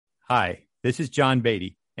Hi, this is John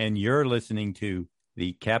Beatty, and you're listening to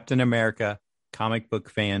the Captain America Comic Book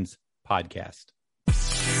Fans Podcast.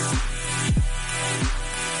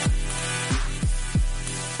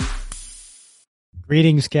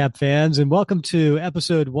 Greetings, Cap fans, and welcome to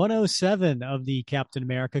episode 107 of the Captain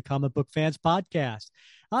America Comic Book Fans Podcast.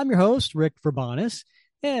 I'm your host, Rick Verbanis,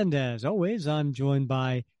 and as always, I'm joined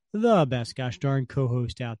by the best gosh darn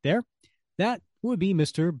co-host out there. That would be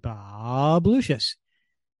Mr. Bob Lucius.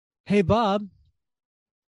 Hey, Bob.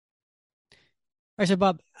 I said,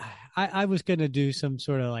 Bob, I was going to do some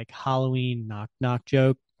sort of like Halloween knock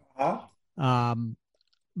joke, but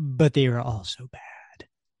they were all so bad.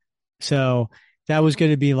 So that was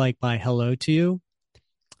going to be like my hello to you.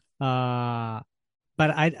 But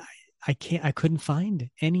I couldn't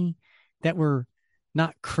find any that were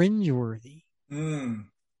not cringeworthy. I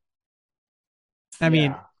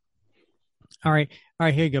mean, all right,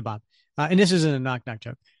 here you go, Bob. And this isn't a knock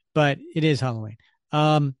joke, but it is Halloween.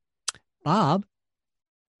 Bob,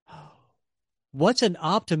 what's an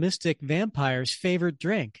optimistic vampire's favorite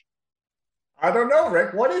drink? I don't know,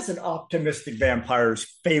 Rick. What is an optimistic vampire's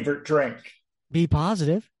favorite drink? Be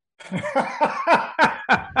positive. I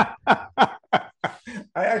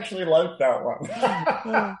actually like that one.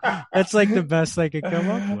 That's like the best I could come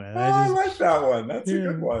up with. I like that one. That's a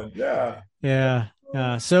good one. Yeah. Yeah.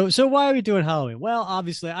 So why are we doing Halloween? Well,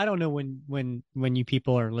 obviously, I don't know when you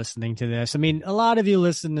people are listening to this. I mean, a lot of you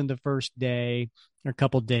listen in the first day or a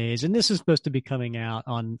couple days, and this is supposed to be coming out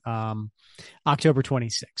on October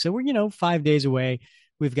 26th. So we're 5 days away.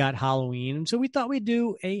 We've got Halloween, and so we thought we'd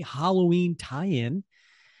do a Halloween tie-in.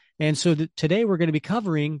 And so today we're going to be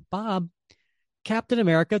covering, Bob, Captain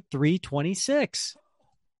America 326.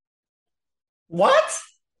 What?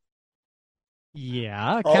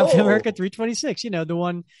 Yeah, Captain America 326. The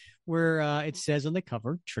one where it says on the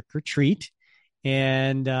cover, "Trick or Treat,"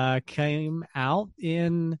 and came out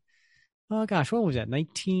in, what was that?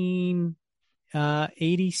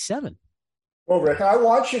 1987. Well, Rick, I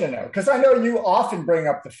want you to know, because I know you often bring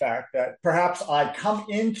up the fact that perhaps I come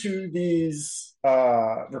into these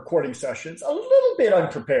recording sessions a little bit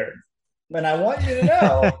unprepared. And I want you to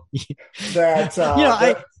know that...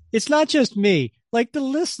 it's not just me. Like the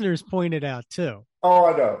listeners pointed out, too. Oh,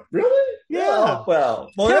 I know. Really? Yeah.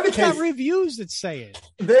 Well, Kevin's got reviews that say it.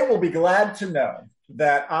 They will be glad to know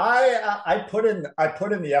that I put in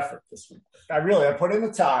the effort this week. I put in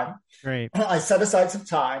the time. Great. I set aside some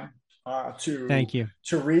time Thank you.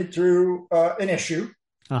 to read through an issue.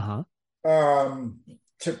 To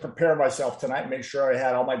prepare myself tonight, make sure I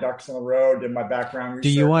had all my ducks in a row, did my background research. Do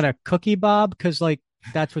you want a cookie, Bob? Because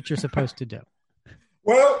that's what you're supposed to do.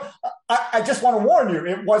 Well, I just want to warn you,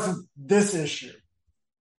 it wasn't this issue.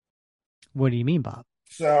 What do you mean, Bob?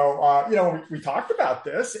 So, we talked about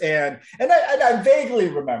this, and I vaguely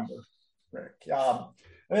remember, Rick.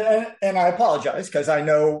 And I apologize because I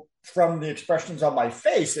know from the expressions on my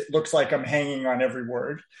face, it looks like I'm hanging on every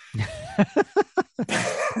word. but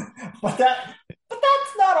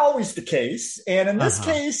that's not always the case. And in this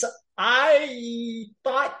case, I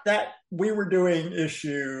thought that we were doing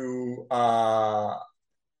issue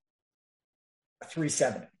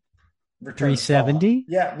 370. 370?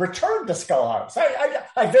 Yeah, Return to Skull House.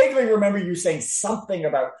 I vaguely remember you saying something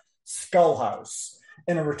about Skull House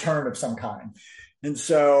in a return of some kind. And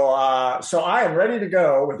so I am ready to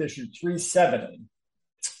go with issue 370.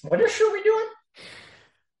 What issue are we doing?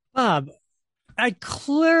 Bob, I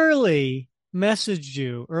clearly messaged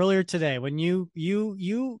you earlier today when you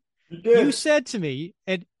said to me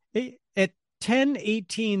at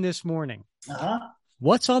 10:18 this morning,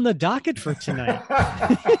 what's on the docket for tonight?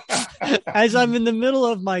 As I'm in the middle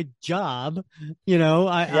of my job,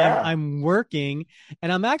 I'm working,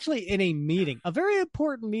 and I'm actually in a meeting, a very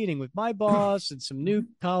important meeting with my boss and some new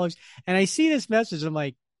colleagues. And I see this message. I'm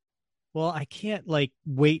like, well, I can't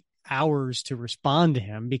wait hours to respond to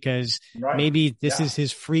him because maybe this is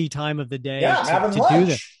his free time of the day to do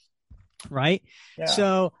this. Right. Yeah.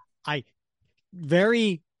 So I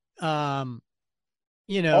very, also,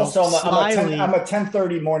 I'm a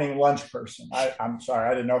 10:30 morning lunch person. I'm sorry,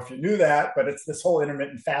 I didn't know if you knew that, but it's this whole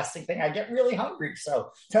intermittent fasting thing. I get really hungry,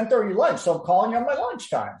 so 10:30 lunch. So I'm calling you on my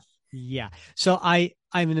lunchtime. Yeah. So I'm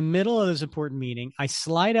in the middle of this important meeting. I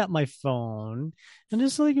slide out my phone and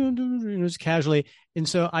just casually, and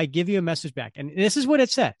so I give you a message back, and this is what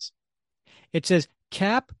it says. It says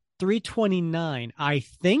Cap 329. I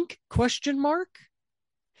think ?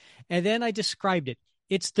 And then I described it.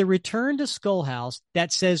 It's the Return to Skull House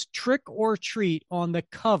that says Trick or Treat on the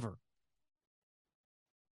cover.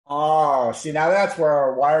 Oh, see, now that's where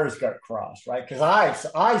our wires got crossed, right? Because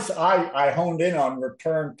I honed in on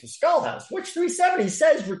Return to Skullhouse, which 370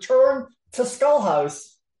 says Return to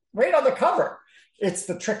Skullhouse right on the cover. It's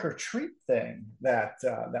the trick or treat thing that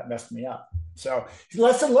messed me up. So,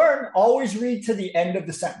 lesson learned: always read to the end of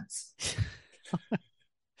the sentence,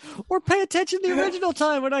 or pay attention to the original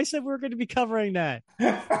time when I said we were going to be covering that.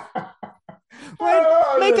 Right?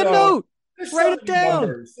 Make a note. Write it down.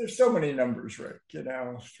 Numbers. There's so many numbers, Rick.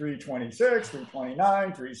 326,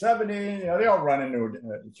 329, 370. They all run into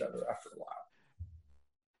each other after a while.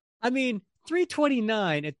 I mean,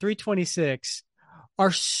 329 and 326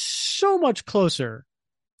 are so much closer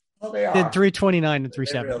than 329 and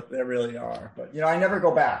 370. They really are. But, I never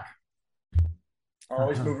go back.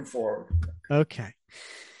 Always moving forward. Okay.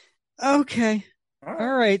 All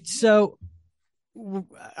right. So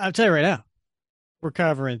I'll tell you right now, we're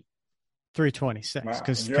covering 326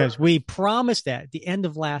 because we promised that at the end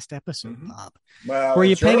of last episode, Bob. Well, were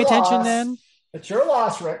you paying attention then? It's your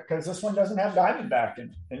loss, Rick, because this one doesn't have Diamondback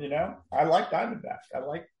in it. And I like Diamondback. I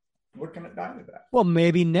like looking at Diamondback. Well,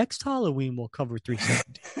 maybe next Halloween we'll cover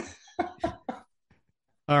 370.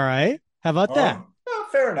 All right. How about that? Oh,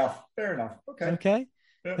 fair enough. Okay.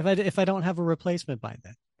 Yeah. If I don't have a replacement by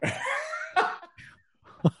then.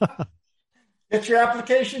 Get your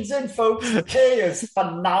applications in, folks. The pay is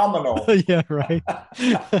phenomenal. Yeah, right.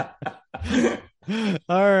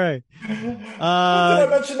 All right. Did I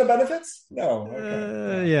mention the benefits? No.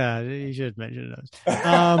 Okay. Yeah, you should mention those.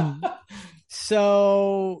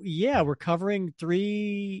 So, yeah, we're covering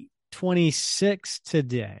 326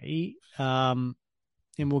 today. And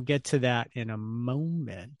we'll get to that in a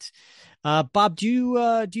moment. Bob, do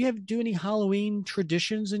you do any Halloween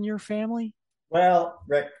traditions in your family? Well,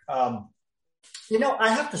 Rick, I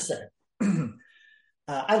have to say,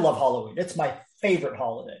 I love Halloween. It's my favorite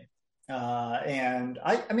holiday. And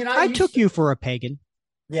I took you for a pagan.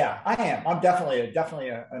 Yeah, I am. I'm definitely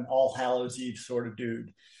an All Hallows Eve sort of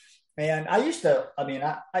dude. And I used to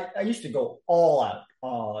go all out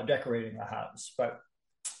decorating the house. But,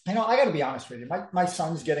 I got to be honest with you. My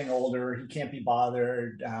son's getting older. He can't be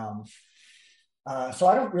bothered. So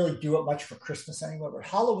I don't really do it much for Christmas anymore, but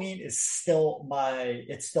Halloween is still my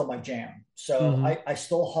jam. So I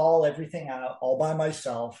still haul everything out all by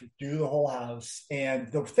myself, do the whole house.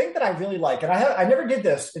 And the thing that I really like, and I never did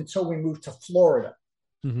this until we moved to Florida.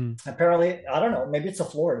 Apparently, I don't know, maybe it's a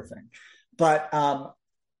Florida thing, but,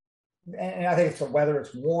 and I think it's the weather,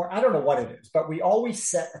 it's warm. I don't know what it is, but we always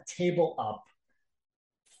set a table up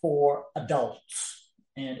for adults.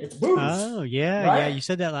 And it's booze. Oh yeah, right? Yeah. You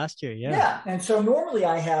said that last year. Yeah. And so normally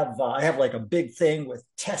I have like a big thing with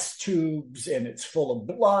test tubes, and it's full of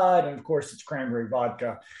blood, and of course it's cranberry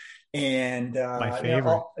vodka, and my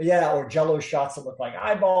favorite. Or Jello shots that look like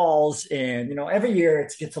eyeballs. And every year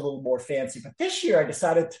it gets a little more fancy. But this year I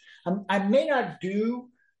decided I may not do.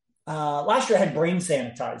 Last year I had brain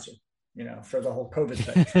sanitizer, for the whole COVID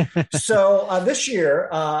thing. So this year.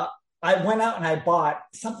 I went out and I bought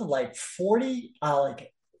something like 40,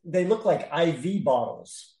 they look like IV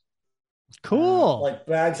bottles. Cool. Like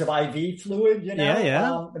bags of IV fluid,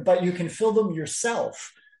 Yeah. But you can fill them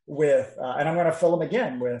yourself with, and I'm going to fill them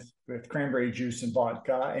again with cranberry juice and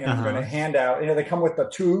vodka. And I'm going to hand out, they come with the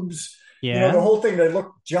tubes. Yeah. The whole thing, they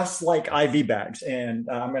look just like IV bags. And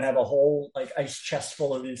I'm going to have a whole ice chest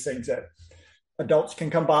full of these things that adults can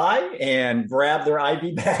come by and grab their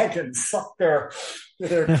IV bag and suck their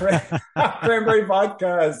cranberry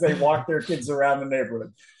vodka as they walk their kids around the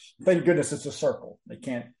neighborhood. Thank goodness it's a circle. They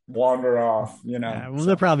can't wander off,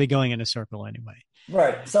 They're probably going in a circle anyway.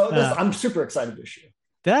 Right. So I'm super excited this year.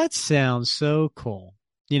 That sounds so cool.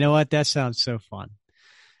 You know what? That sounds so fun.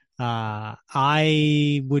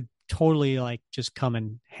 I would totally just come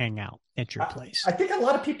and hang out at your place. I think a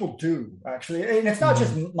lot of people do, actually. And it's not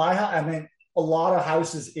just my house. A lot of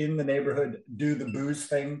houses in the neighborhood do the booze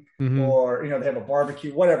thing, or, they have a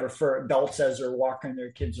barbecue, whatever, for adults as they're walking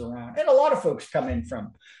their kids around. And a lot of folks come in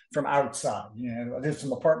from outside. There's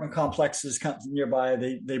some apartment complexes nearby.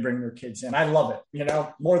 They bring their kids in. I love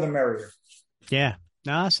it, more the merrier. Yeah.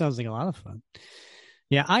 No, that sounds like a lot of fun.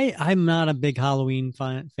 Yeah. I'm not a big Halloween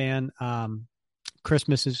fan.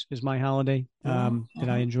 Christmas is my holiday that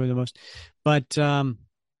I enjoy the most. But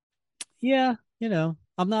yeah,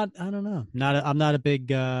 I'm not a big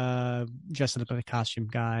dressing up in a costume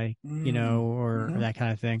guy, or that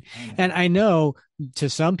kind of thing. And I know to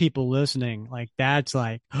some people listening, that's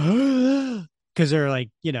because they're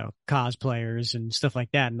cosplayers and stuff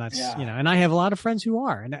like that. And that's, and I have a lot of friends who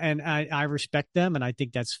are, and I respect them, and I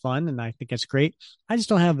think that's fun, and I think that's great. I just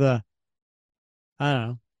don't have the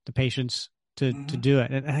patience to do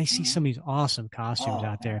it. And I see some of these awesome costumes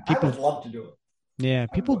out there. People, I would love to do it. Yeah,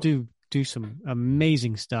 people do some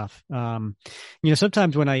amazing stuff.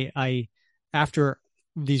 Sometimes when I after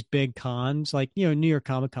these big cons, like, New York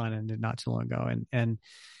Comic Con ended not too long ago, and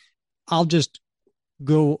I'll just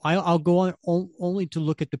go. I'll go on only to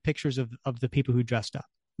look at the pictures of the people who dressed up.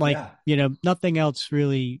 Like, nothing else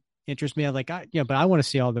really interests me. I'm like, but I want to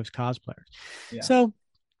see all those cosplayers. Yeah. So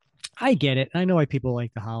I get it. I know why people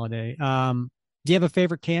like the holiday. Do you have a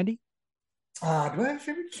favorite candy? Do I have a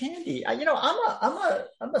favorite candy? I'm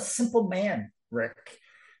a simple man, Rick,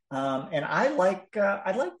 and I like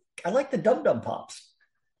the Dum Dum Pops.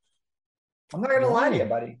 I'm not going to lie to you,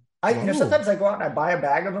 buddy. Sometimes I go out and I buy a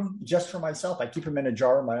bag of them just for myself. I keep them in a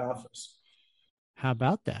jar in my office. How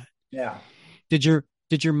about that? Yeah. Did your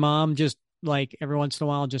mom just, like, every once in a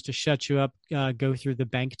while, just to shut you up, go through the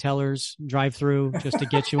bank tellers drive-through just to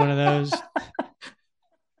get you one of those?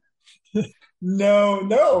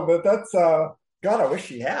 No, but that's God, I wish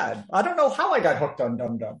she had. I don't know how I got hooked on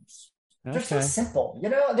Dum Dums. They're so simple,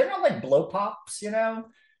 they're not like blow pops, And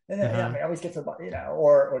I always get to,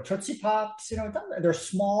 or Tootsie Pops, they're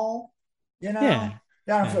small, I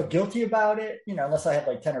don't feel guilty about it, unless I have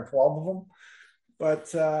like 10 or 12 of them.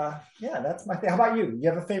 But that's my thing. How about you? You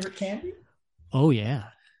have a favorite candy? Oh, yeah.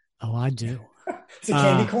 Oh, I do. Is it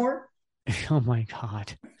candy corn? Oh my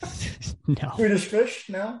God. No. Swedish Fish?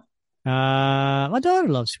 No. My daughter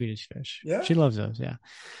loves Swedish Fish. Yeah. She loves those. Yeah.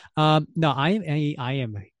 No, I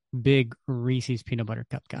am a big Reese's peanut butter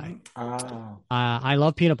cup guy. Oh. I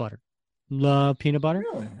love peanut butter. Love peanut butter.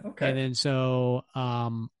 Really? Okay. And then so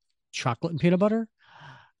chocolate and peanut butter.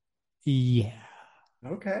 Yeah.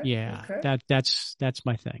 Okay. Yeah. Okay. That's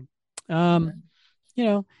my thing. And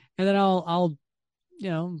then I'll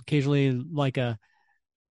occasionally like a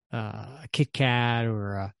Kit Kat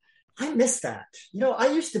or a. I miss that. I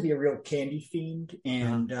used to be a real candy fiend,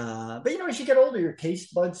 and but as you get older, your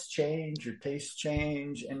taste buds change, your tastes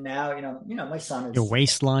change, and now my son is your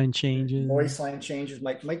waistline changes. My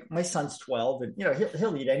son's 12, and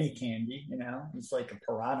he'll eat any candy. He's like a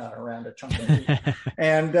piranha around a chunk of meat,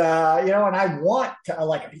 and and I want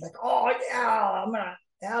to be like, oh yeah, I'm gonna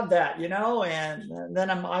have that, and then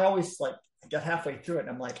I always get halfway through it, and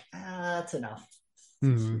I'm like, that's enough.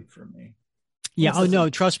 It's sweet for me. Yeah. Oh no,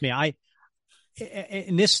 trust me.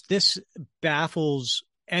 And this baffles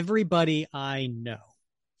everybody I know.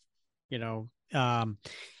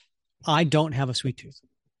 I don't have a sweet tooth.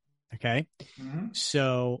 Okay. Mm-hmm.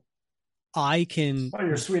 So I can. Oh,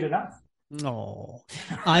 you're sweet enough. No,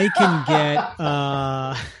 I can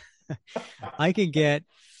get,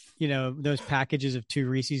 those packages of 2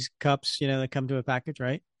 Reese's cups, that come to a package,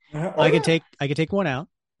 right? I can take one out.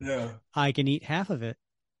 Yeah. I can eat half of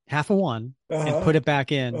one, and put it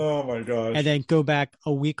back in. Oh my gosh. And then go back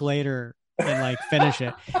a week later and finish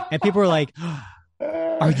it. And people are like,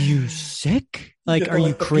 are you sick? Are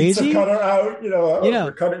you crazy? Cut it out,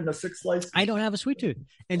 cut it into 6 slices. I don't have a sweet tooth.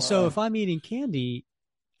 And so if I'm eating candy,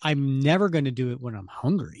 I'm never going to do it when I'm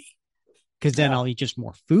hungry, because then I'll eat just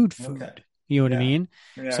more food. Okay. You know what I mean?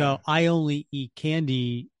 Yeah. So I only eat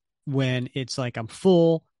candy when it's like I'm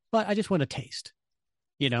full, but I just want to taste,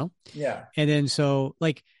 Yeah. And then so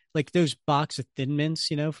like those box of Thin Mints,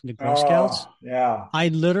 from the Girl Scouts. Yeah. I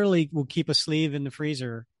literally will keep a sleeve in the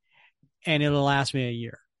freezer and it'll last me a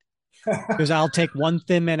year, because I'll take one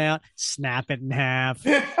Thin Mint out, snap it in half,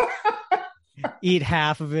 eat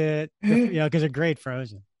half of it, because they're great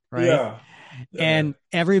frozen. Right. Yeah. And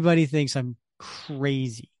everybody thinks I'm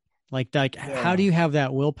crazy. How do you have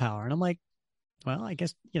that willpower? And I'm like, well, I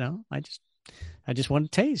guess, I just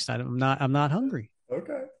want to taste. I'm not hungry.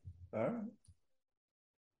 Okay. All right.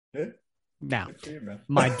 Good. Now, you,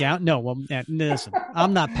 listen,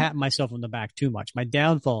 I'm not patting myself on the back too much. My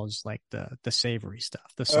downfall is the savory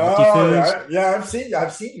stuff, the salty foods. Yeah,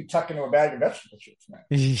 I've seen you tuck into a bag of vegetable chips, man.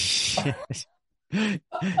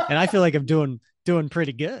 And I feel like I'm doing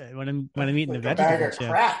pretty good when I'm eating the vegetable chips. Bag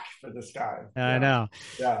of crack for this guy. I know.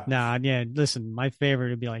 Yeah. Nah, yeah. Listen, my favorite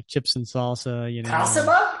would be like chips and salsa.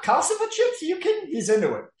 Cassava chips. He's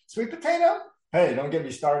into it. Sweet potato. Hey, don't get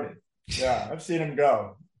me started. Yeah, I've seen him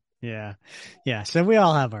go. Yeah. So we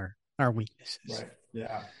all have our weaknesses. Right.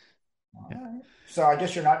 Yeah. Right. So I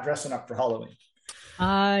guess you're not dressing up for Halloween.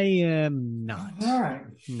 I am not. All right.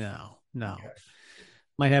 No. Okay.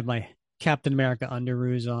 Might have my Captain America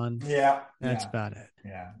underoos on. Yeah. That's about it.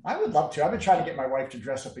 Yeah. I would love to. I've been trying to get my wife to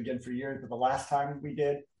dress up again for years, but the last time we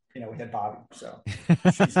did, we had Bobby. So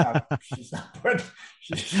she's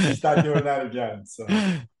not doing that again. So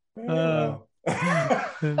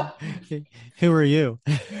who are you?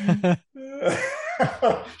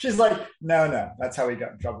 She's like, no, that's how we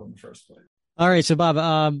got in trouble in the first place. All right, so Bob,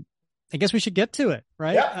 I guess we should get to it,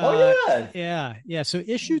 right? Yeah. Oh yeah. Yeah. So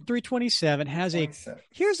issue 327 has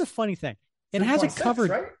here's the funny thing. It has a cover,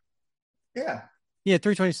 right? Yeah. Yeah,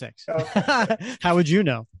 326. Okay. How would you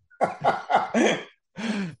know?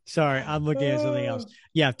 Sorry, I'm looking at something else.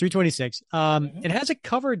 Yeah, 326. It has a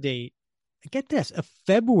cover date. Get this, of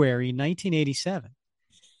February 1987.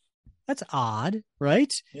 That's odd,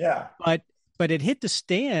 right? Yeah. But it hit the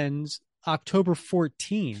stands October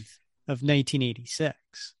 14th of 1986.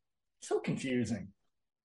 So confusing.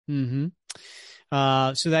 So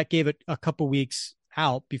that gave it a couple weeks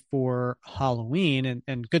out before Halloween,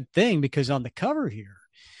 and good thing, because on the cover here,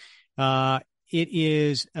 it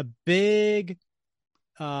is a big,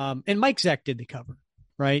 and Mike Zeck did the cover,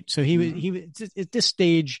 right? So he was at this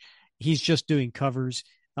stage, he's just doing covers.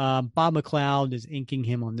 Bob McLeod is inking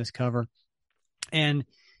him on this cover, and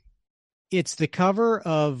it's the cover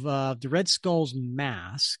of the Red Skull's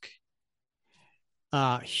mask.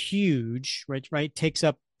 Huge, right? Takes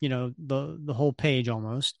up, the whole page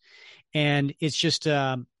almost. And it's just,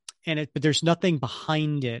 but there's nothing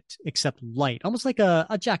behind it except light, almost like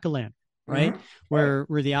a jack-o'-lantern, right? Where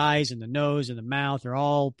the eyes and the nose and the mouth are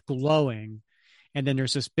all glowing. And then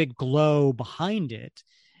there's this big glow behind it.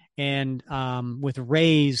 And with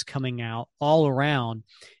rays coming out all around.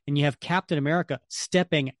 And you have Captain America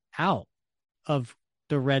stepping out of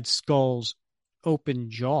the Red Skull's open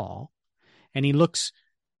jaw. And he looks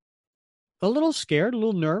a little scared, a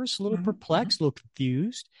little nervous, a little perplexed, a little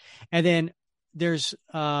confused. And then there's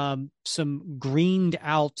some greened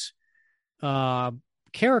out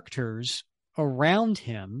characters around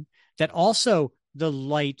him that also the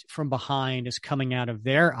light from behind is coming out of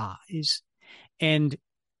their eyes. And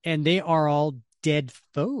they are all dead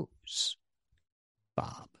foes,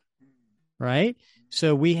 Bob. Right?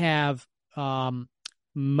 So we have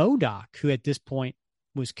MODOK, who at this point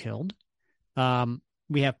was killed.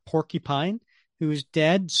 We have Porcupine, who is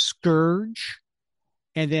dead, Scourge,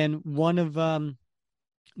 and then one of the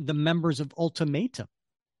members of Ultimatum.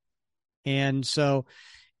 And so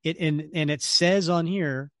it says on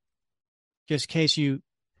here, just in case you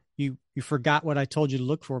forgot what I told you to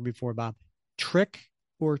look for before, Bob, trick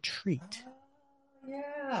or treat.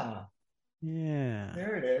 Yeah.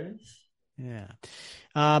 There it is. Yeah.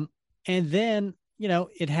 And then,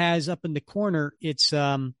 it has up in the corner,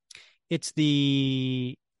 it's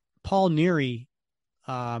the Paul Neary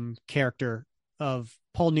character of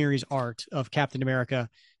Paul Neary's art of Captain America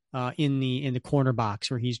in the corner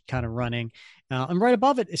box where he's kind of running. And right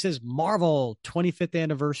above it, it says Marvel 25th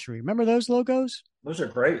anniversary. Remember those logos? Those are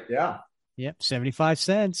great. Yeah. Yep. 75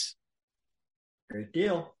 cents. Great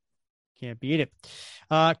deal. Can't beat it.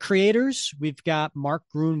 Creators, we've got Mark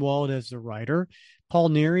Gruenwald as the writer. Paul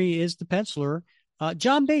Neary is the penciler.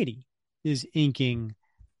 John Beatty is inking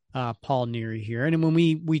Paul Neary here. And when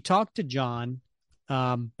we talked to John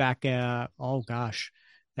back, that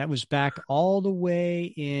was back all the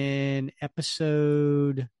way in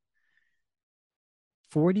episode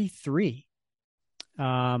 43.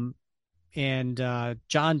 And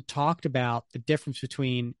John talked about the difference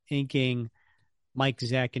between inking Mike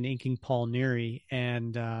Zeck and inking Paul Neary.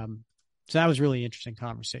 And so that was a really interesting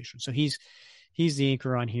conversation. So he's the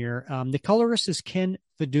inker on here. The colorist is Ken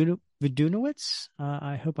Vidunowitz.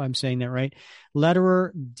 I hope I'm saying that right.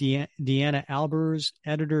 Letterer, Deanna Albers,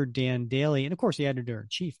 editor Dan Daly, and of course the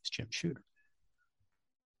editor-in-chief is Jim Shooter.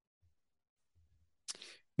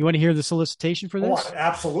 You want to hear the solicitation for this? Oh,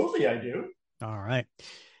 absolutely, I do. All right.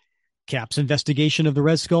 Cap's investigation of the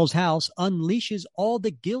Red Skull's house unleashes all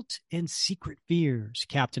the guilt and secret fears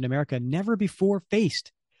Captain America never before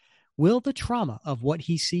faced. Will the trauma of what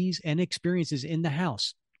he sees and experiences in the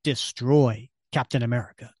house destroy Captain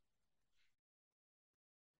America?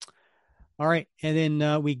 All right, and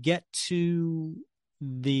then we get to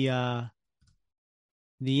the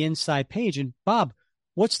inside page. And Bob,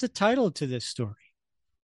 what's the title to this story?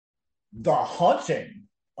 The Haunting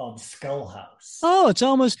of Skull House. Oh, it's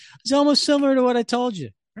almost similar to what I told you.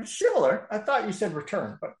 Similar. I thought you said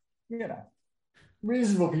return, but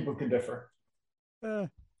reasonable people can differ.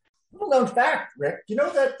 Little known fact, Rick. Do you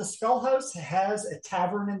know that the Skull House has a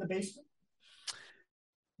tavern in the basement?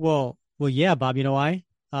 Well, yeah, Bob. You know why?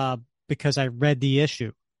 Because I read the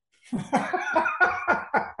issue. Do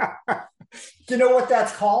you know what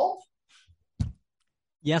that's called?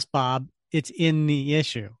 Yes, Bob. It's in the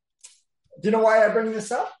issue. Do you know why I bring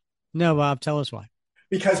this up? No, Bob. Tell us why.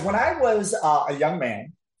 Because when I was a young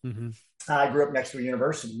man, I grew up next to a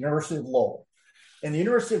University of Lowell. And the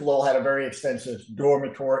University of Lowell had a very extensive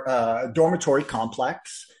dormitory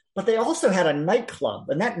complex, but they also had a nightclub,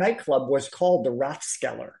 and that nightclub was called the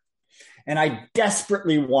Rathskeller. and I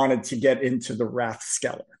desperately wanted to get into the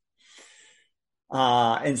Rathskeller.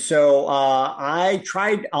 And so I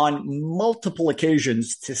tried on multiple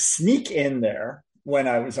occasions to sneak in there when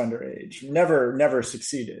I was underage. Never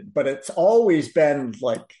succeeded, but it's always been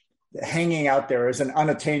like hanging out there as an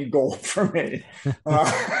unattained goal for me.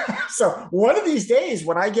 So one of these days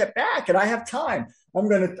when I get back and I have time, I'm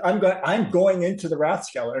going into the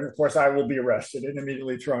Rathskeller, and of course I will be arrested and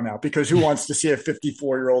immediately thrown out, because who wants to see a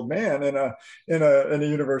 54-year-old man in a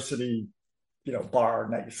university,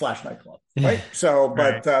 bar slash nightclub, right? So,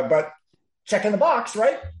 but checking the box,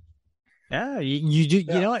 right? Yeah, you do.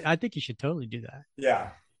 Yeah. You know what? I think you should totally do that.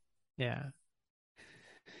 Yeah. Yeah.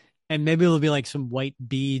 And maybe it'll be like some white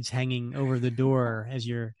beads hanging over the door as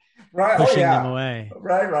you're pushing them away.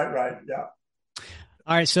 Right. Yeah.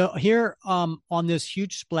 All right. So here on this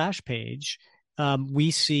huge splash page,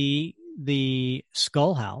 we see the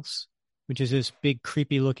Skull House, which is this big,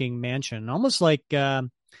 creepy looking mansion, almost like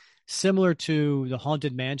similar to the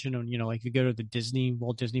Haunted Mansion on, like you go to the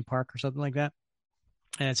Walt Disney Park or something like that.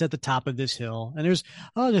 And it's at the top of this hill. And there's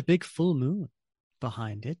the big full moon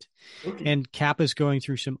behind it. Okay. And Cap is going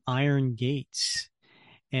through some iron gates,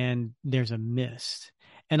 and there's a mist.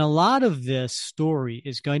 And a lot of this story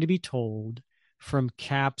is going to be told from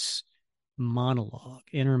Cap's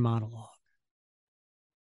inner monologue.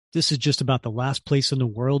 This is just about the last place in the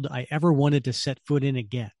world I ever wanted to set foot in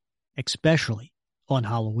again, especially on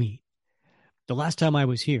Halloween. The last time I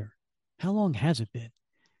was here, how long has it been?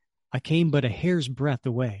 I came but a hair's breadth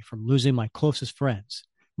away from losing my closest friends,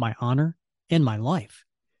 my honor, and my life.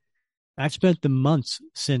 I've spent the months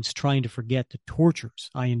since trying to forget the tortures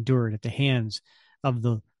I endured at the hands of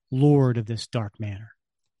the lord of this dark manor.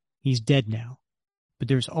 He's dead now, but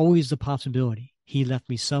there's always the possibility he left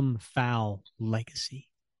me some foul legacy.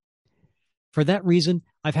 For that reason,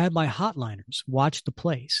 I've had my hotliners watch the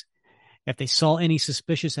place. If they saw any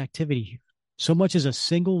suspicious activity here, so much as a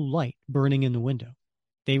single light burning in the window,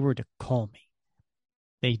 they were to call me.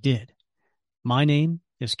 They did. My name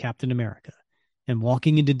is Captain America, and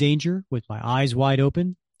walking into danger with my eyes wide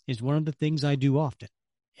open is one of the things I do often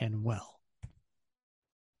and well.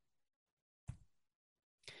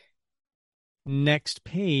 Next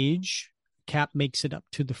page, Cap makes it up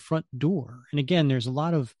to the front door. And again, there's a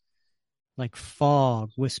lot of like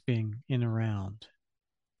fog wisping in around.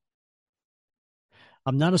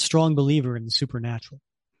 I'm not a strong believer in the supernatural.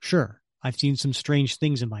 Sure, I've seen some strange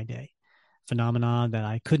things in my day, phenomena that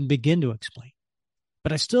I couldn't begin to explain.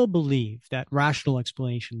 But I still believe that rational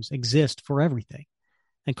explanations exist for everything,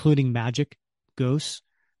 including magic, ghosts,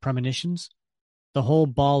 premonitions, the whole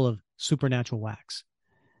ball of supernatural wax.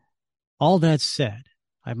 All that said,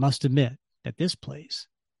 I must admit that this place,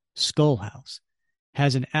 Skull House,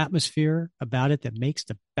 has an atmosphere about it that makes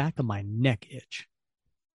the back of my neck itch.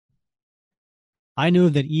 I know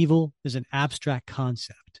that evil is an abstract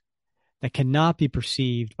concept that cannot be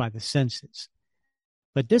perceived by the senses,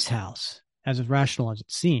 but this house, as rational as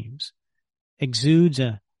it seems, exudes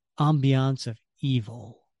an ambiance of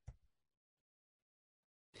evil.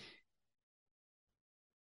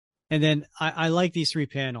 And then I like these three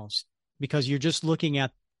panels because you're just looking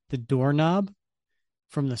at the doorknob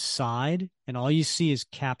from the side, and all you see is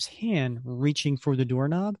Cap's hand reaching for the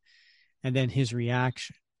doorknob, and then his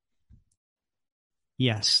reaction.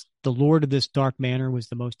 Yes, the lord of this dark manor was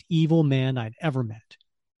the most evil man I'd ever met,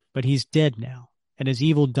 but he's dead now, and his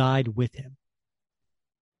evil died with him.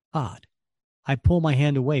 Odd. I pull my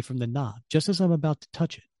hand away from the knob just as I'm about to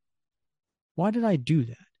touch it. Why did I do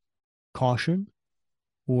that? Caution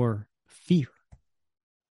or fear?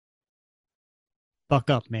 Buck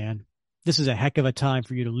up, man. This is a heck of a time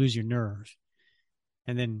for you to lose your nerve.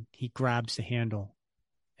 And then he grabs the handle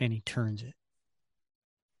and he turns it.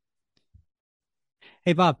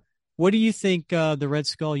 Hey, Bob, what do you think the Red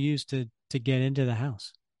Skull used to get into the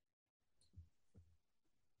house?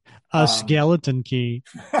 A skeleton key.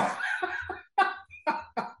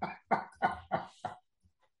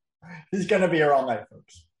 He's going to be here all night,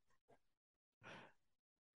 folks.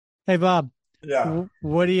 Hey, Bob. Yeah.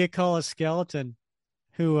 What do you call a skeleton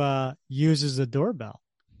who uses a doorbell?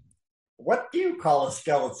 What do you call a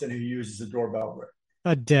skeleton who uses a doorbell, Rick?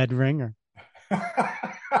 A dead ringer.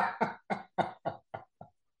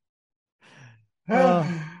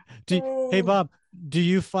 Hey, Bob, do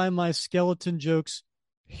you find my skeleton jokes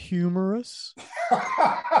humorous?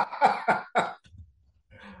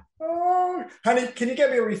 Oh, honey, can you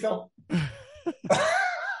get me a refill?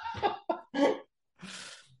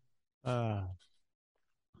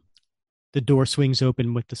 The door swings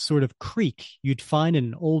open with the sort of creak you'd find in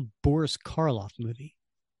an old Boris Karloff movie.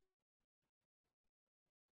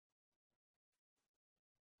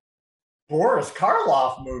 Boris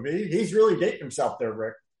Karloff movie. He's really dating himself there,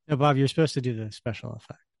 Rick. No, Bob, you're supposed to do the special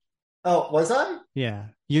effect. Oh, was I? Yeah.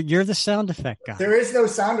 You're the sound effect guy. There is no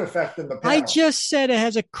sound effect in the panel. I just said it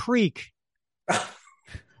has a creak.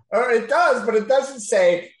 It does, but it doesn't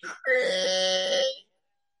say.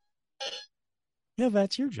 Yeah,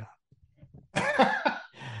 that's your job.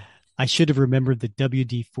 I should have remembered the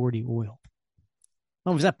WD-40 oil.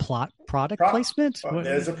 Oh, was that product placement?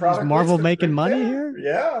 There's a product. Is Marvel placement making money here?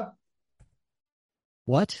 Yeah.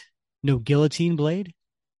 What? No guillotine blade?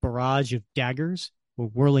 Barrage of daggers or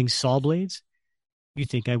whirling saw blades? You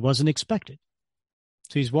think I wasn't expected?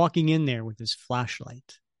 So he's walking in there with his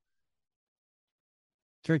flashlight.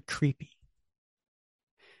 Very creepy.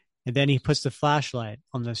 And then he puts the flashlight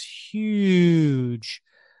on this huge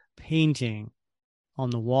painting on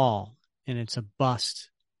the wall, and it's a bust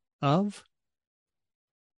of,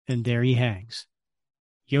 and there he hangs,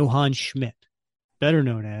 Johann Schmidt, better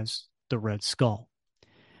known as the Red Skull.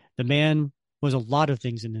 The man was a lot of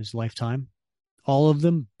things in his lifetime, all of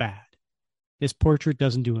them bad. This portrait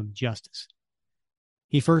doesn't do him justice.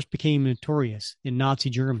 He first became notorious in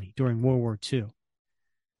Nazi Germany during World War II.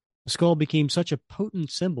 The skull became such a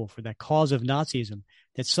potent symbol for that cause of Nazism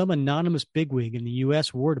that some anonymous bigwig in the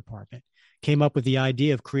U.S. War Department came up with the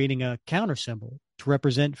idea of creating a counter symbol to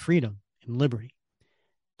represent freedom and liberty.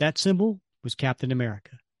 That symbol was Captain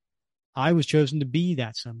America. I was chosen to be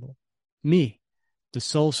that symbol. Me, the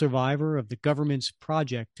sole survivor of the government's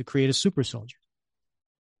project to create a super soldier.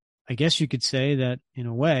 I guess you could say that, in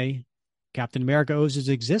a way, Captain America owes his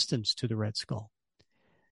existence to the Red Skull.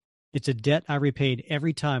 It's a debt I repaid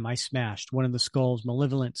every time I smashed one of the Skull's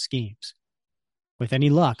malevolent schemes. With any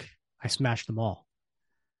luck, I smashed them all.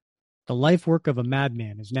 The life work of a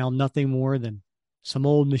madman is now nothing more than some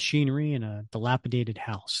old machinery in a dilapidated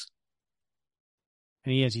house.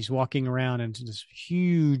 And he's walking around into this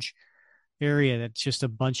huge area that's just a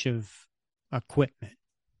bunch of equipment.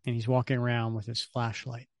 And he's walking around with his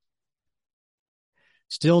flashlight.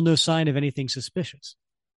 Still no sign of anything suspicious.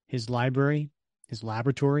 His library, his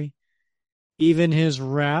laboratory, even his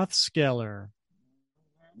Rathskeller,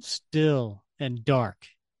 still and dark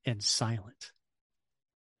and silent.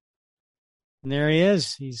 And there he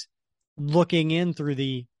is. He's looking in through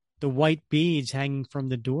the white beads hanging from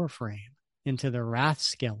the door frame into the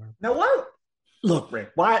Rathskeller. Now, what? Look,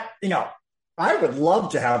 Rick, I would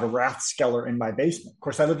love to have a Rathskeller in my basement. Of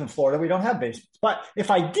course, I live in Florida. We don't have basements. But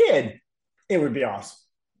if I did, it would be awesome.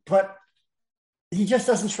 But he just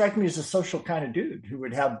doesn't strike me as a social kind of dude who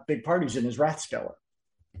would have big parties in his Rathskeller.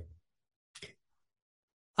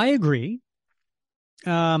 I agree.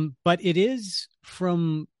 But it is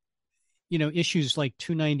from, issues like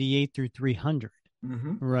 298 through 300,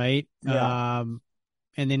 right? Yeah.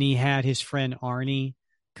 And then he had his friend Arnie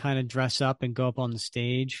kind of dress up and go up on the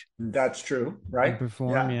stage. That's true, right? And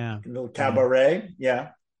perform, yeah. A little cabaret, yeah.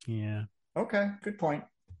 Yeah. Okay, good point.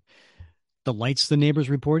 The lights the neighbors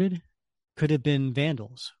reported could have been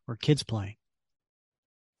vandals or kids playing.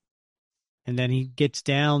 And then he gets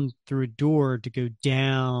down through a door to go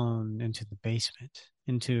down into the basement,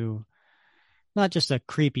 into not just a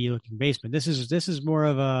creepy looking basement. This is more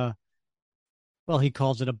of a, well, he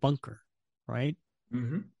calls it a bunker, right?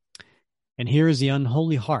 Mm-hmm. And here is the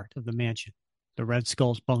unholy heart of the mansion, the Red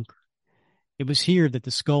Skull's bunker. It was here that the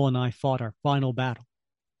Skull and I fought our final battle.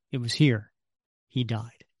 It was here he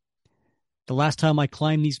died. The last time I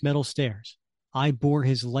climbed these metal stairs, I bore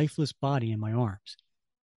his lifeless body in my arms.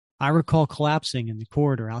 I recall collapsing in the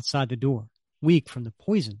corridor outside the door, weak from the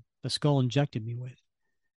poison the Skull injected me with.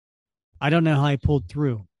 I don't know how I pulled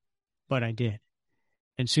through, but I did.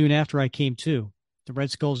 And soon after I came to, the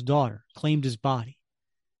Red Skull's daughter claimed his body.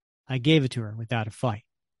 I gave it to her without a fight.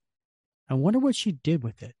 I wonder what she did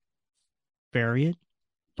with it. Bury it?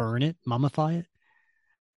 Burn it? Mummify it?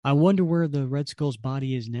 I wonder where the Red Skull's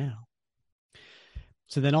body is now.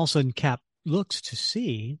 So then all of a sudden Cap looks to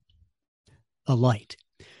see a light,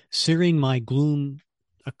 searing my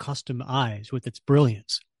gloom-accustomed eyes with its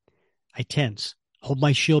brilliance. I tense, hold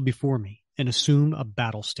my shield before me, and assume a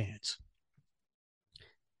battle stance.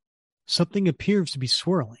 Something appears to be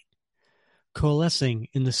swirling, coalescing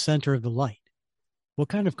in the center of the light. What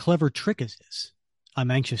kind of clever trick is this?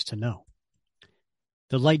 I'm anxious to know.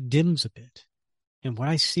 The light dims a bit, and what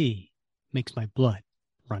I see makes my blood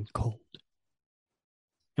run cold.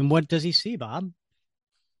 And what does he see, Bob?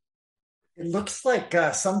 It looks like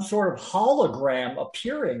some sort of hologram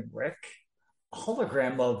appearing, Rick. A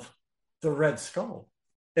hologram of the Red Skull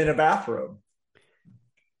in a bathrobe.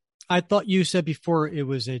 I thought you said before it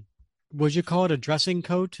was would you call it a dressing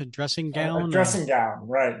coat, a dressing gown? A dressing gown,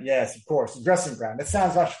 right. Yes, of course. A dressing gown. It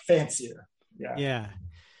sounds much fancier. Yeah. Yeah.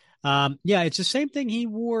 Yeah, it's the same thing he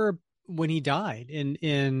wore when he died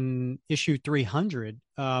in issue 300.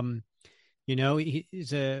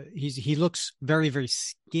 He looks very, very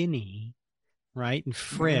skinny, right, and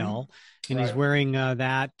frail, and Right. he's wearing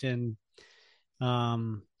that and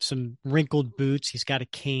some wrinkled boots. He's got a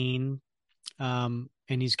cane, and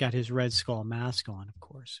he's got his Red Skull mask on, of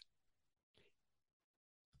course.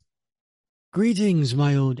 Greetings,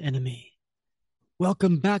 my old enemy.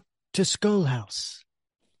 Welcome back to Skull House.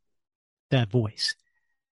 That voice.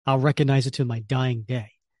 I'll recognize it to my dying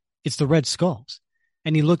day. It's the Red Skulls,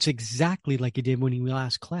 and he looks exactly like he did when he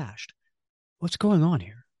last clashed. What's going on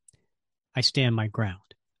here? I stand my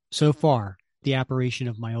ground. So far, the apparition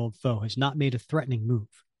of my old foe has not made a threatening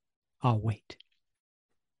move. I'll wait.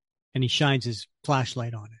 And he shines his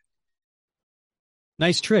flashlight on it.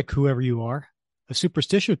 Nice trick, whoever you are. A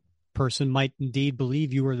superstitious person might indeed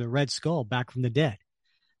believe you are the Red Skull back from the dead.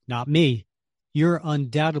 Not me. You're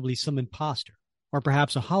undoubtedly some imposter, or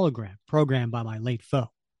perhaps a hologram programmed by my late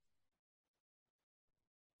foe.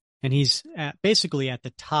 And he's basically at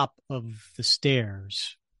the top of the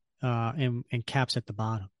stairs, and Cap's at the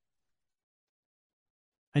bottom.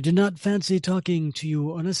 I do not fancy talking to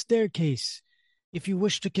you on a staircase. If you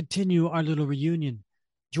wish to continue our little reunion,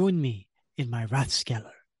 join me in my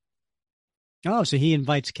Rathskeller. Oh, so he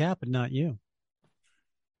invites Cap and not you.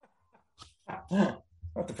 Not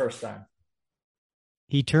the first time.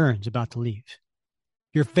 He turns, about to leave.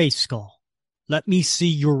 Your face, Skull. Let me see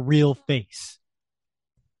your real face.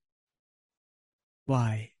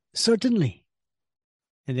 Why, certainly.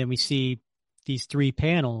 And then we see these 3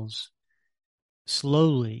 panels,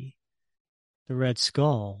 slowly, the Red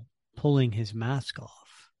Skull pulling his mask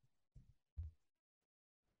off.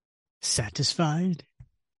 Satisfied?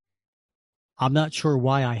 I'm not sure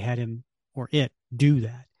why I had him, or it, do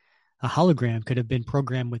that. A hologram could have been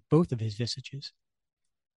programmed with both of his visages.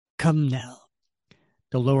 Come now.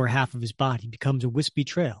 The lower half of his body becomes a wispy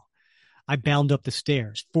trail. I bound up the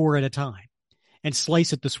stairs, 4 at a time, and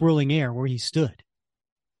slice at the swirling air where he stood.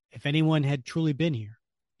 If anyone had truly been here,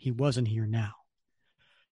 he wasn't here now.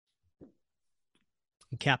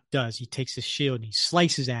 And Cap does. He takes his shield and he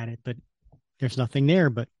slices at it, but there's nothing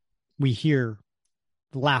there, but we hear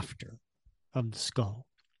laughter of the skull.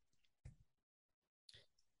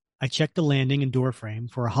 I check the landing and door frame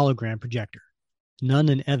for a hologram projector. None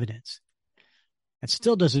in evidence. That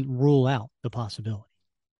still doesn't rule out the possibility.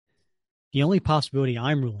 The only possibility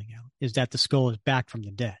I'm ruling out is that the skull is back from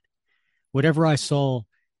the dead. Whatever I saw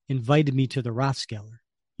invited me to the Rathskeller.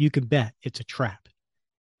 You can bet it's a trap.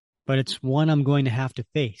 But it's one I'm going to have to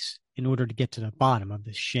face in order to get to the bottom of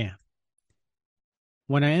this sham.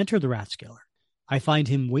 When I enter the Rathskeller, I find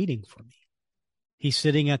him waiting for me. He's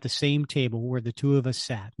sitting at the same table where the 2 of us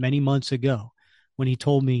sat many months ago when he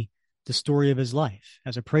told me the story of his life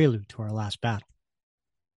as a prelude to our last battle.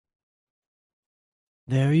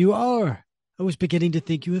 There you are. I was beginning to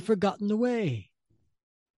think you had forgotten the way.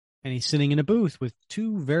 And he's sitting in a booth with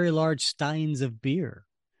 2 very large steins of beer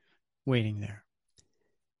waiting there.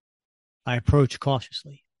 I approach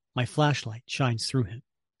cautiously. My flashlight shines through him.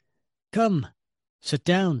 Come, sit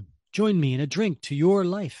down. Join me in a drink to your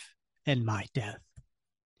life and my death.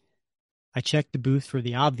 I check the booth for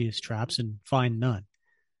the obvious traps and find none.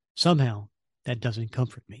 Somehow, that doesn't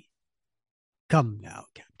comfort me. Come now,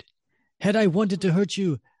 Captain. Had I wanted to hurt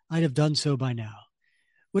you, I'd have done so by now.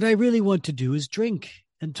 What I really want to do is drink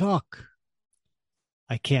and talk.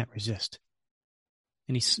 I can't resist.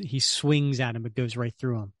 And he swings at him, but goes right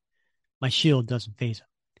through him. My shield doesn't faze him.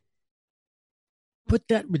 Put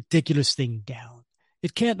that ridiculous thing down.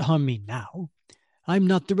 It can't harm me now. I'm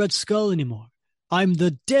not the Red Skull anymore. I'm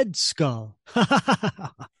the Dead Skull.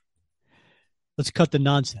 Let's cut the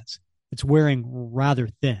nonsense. It's wearing rather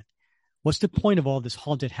thin. What's the point of all this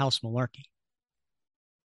haunted house malarkey?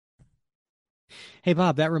 Hey,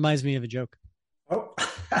 Bob, that reminds me of a joke. Oh,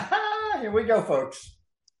 here we go, folks.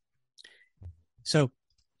 So,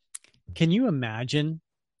 can you imagine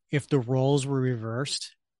if the roles were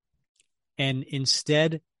reversed and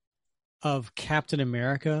instead of Captain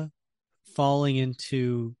America falling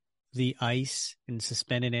into the ice in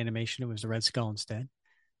suspended animation, it was the Red Skull instead?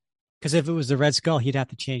 Because if it was the Red Skull, he'd have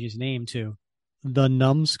to change his name to the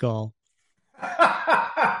Numbskull.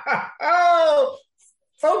 Oh,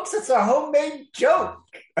 folks, it's a homemade joke.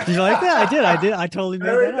 Did you like that? I did. I totally made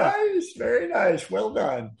very that up. Nice. Very nice. Well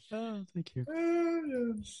done. Oh, thank you.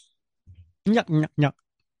 Yes. No.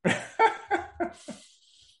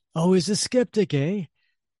 Always a skeptic, eh?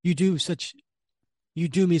 You do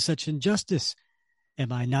me such injustice.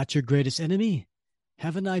 Am I not your greatest enemy?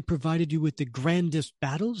 Haven't I provided you with the grandest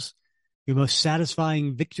battles? Your most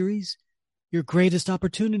satisfying victories? your greatest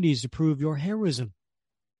opportunities to prove your heroism.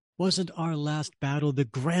 Wasn't our last battle the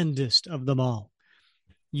grandest of them all?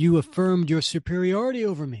 You affirmed your superiority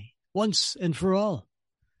over me once and for all.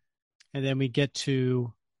 And then we get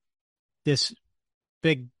to this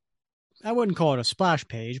big, I wouldn't call it a splash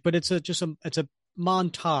page, but it's a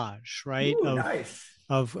montage, right? Ooh, nice.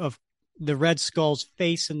 Of the Red Skull's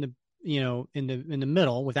face in the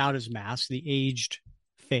middle without his mask, the aged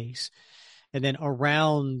face, and then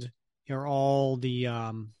around are all the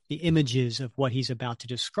images of what he's about to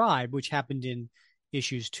describe, which happened in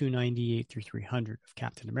issues 298 through 300 of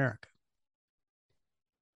Captain America.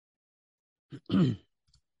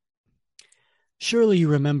 Surely you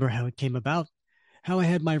remember how it came about, how I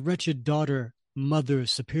had my wretched daughter, Mother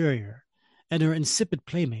Superior, and her insipid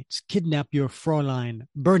playmates kidnap your Fraulein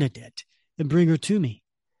Bernadette and bring her to me.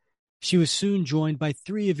 She was soon joined by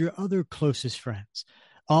 3 of your other closest friends,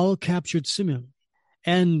 all captured similarly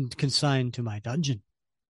and consigned to my dungeon.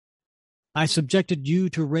 I subjected you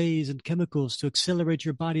to rays and chemicals to accelerate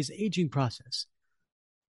your body's aging process.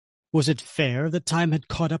 Was it fair that time had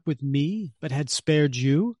caught up with me, but had spared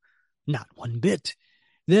you? Not one bit.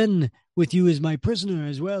 Then, with you as my prisoner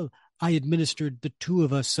as well, I administered the 2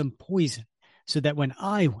 of us some poison, so that when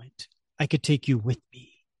I went, I could take you with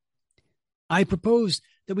me. I proposed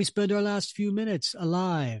that we spend our last few minutes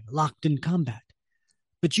alive, locked in combat.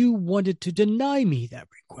 But you wanted to deny me that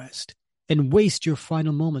request and waste your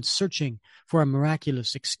final moments searching for a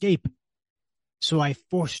miraculous escape. So I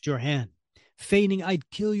forced your hand, feigning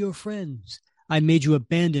I'd kill your friends. I made you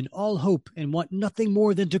abandon all hope and want nothing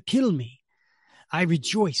more than to kill me. I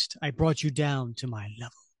rejoiced I brought you down to my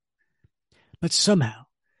level. But somehow,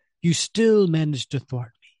 you still managed to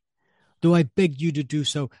thwart me. Though I begged you to do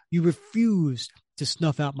so, you refused to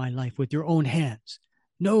snuff out my life with your own hands.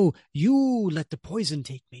 No, you let the poison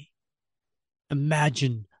take me.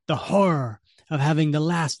 Imagine the horror of having the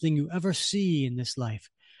last thing you ever see in this life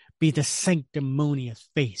be the sanctimonious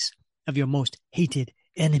face of your most hated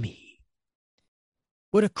enemy.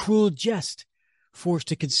 What a cruel jest, forced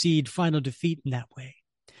to concede final defeat in that way.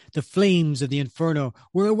 The flames of the inferno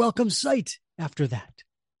were a welcome sight after that.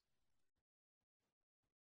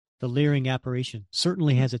 The leering apparition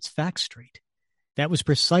certainly has its facts straight. That was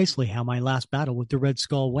precisely how my last battle with the Red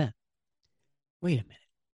Skull went. Wait a minute.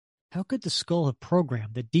 How could the Skull have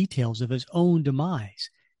programmed the details of his own demise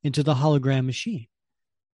into the hologram machine?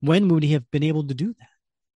 When would he have been able to do that?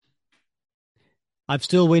 I'm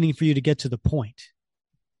still waiting for you to get to the point.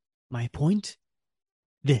 My point?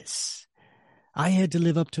 This. I had to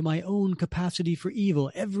live up to my own capacity for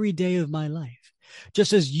evil every day of my life,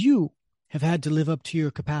 just as you have had to live up to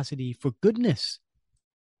your capacity for goodness.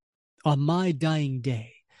 On my dying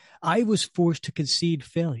day, I was forced to concede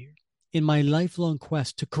failure in my lifelong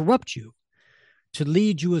quest to corrupt you, to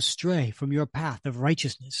lead you astray from your path of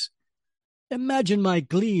righteousness. Imagine my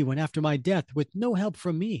glee when, after my death, with no help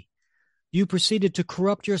from me, you proceeded to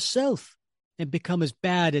corrupt yourself and become as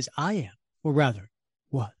bad as I am, or rather,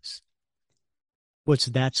 was. What's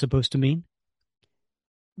that supposed to mean?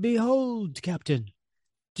 Behold, Captain,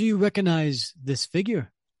 do you recognize this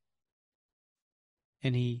figure?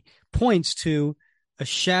 And he points to a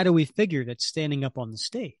shadowy figure that's standing up on the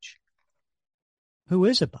stage. Who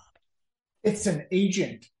is it, Bob? It's an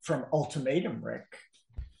agent from Ultimatum, Rick.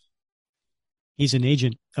 He's an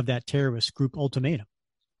agent of that terrorist group Ultimatum.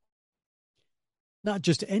 Not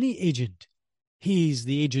just any agent. He's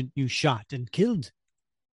the agent you shot and killed.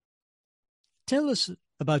 Tell us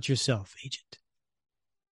about yourself, agent.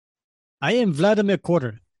 I am Vladimir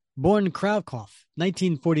Korder, born Krakow,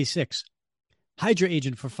 1946. Hydra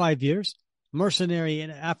agent for 5 years, mercenary in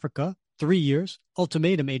Africa, 3 years,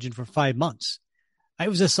 Ultimatum agent for 5 months. I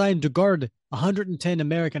was assigned to guard 110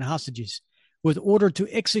 American hostages with order to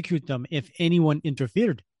execute them if anyone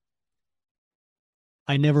interfered.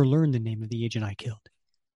 I never learned the name of the agent I killed.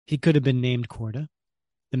 He could have been named Korda.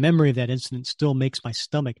 The memory of that incident still makes my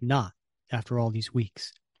stomach knot after all these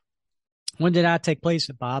weeks. When did that take place,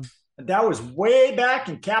 Bob? That was way back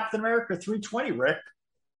in Captain America 320, Rick.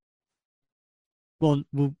 Well,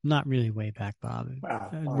 not really way back, Bob. Wow.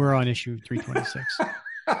 We're on issue 326.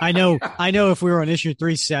 I know if we were on issue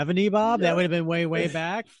 370, Bob, that would have been way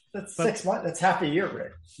back. That's 6 months. That's half a year,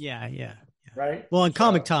 Rick. Yeah. Right? Well, in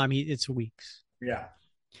comic time, it's weeks. Yeah.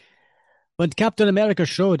 When Captain America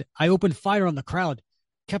showed, I opened fire on the crowd.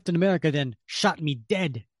 Captain America then shot me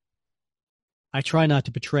dead. I try not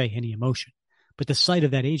to betray any emotion, but the sight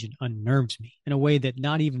of that agent unnerves me in a way that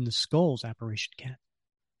not even the Skull's apparition can.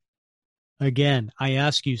 Again, I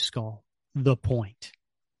ask you, Skull, the point.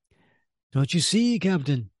 Don't you see,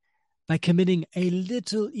 Captain? By committing a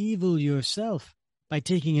little evil yourself, by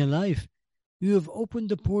taking a life, You have opened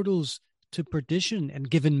the portals to perdition and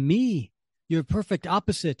given me, your perfect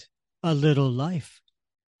opposite, a little life.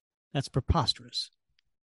 That's preposterous.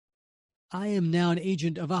 I am now an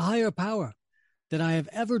agent of a higher power than I have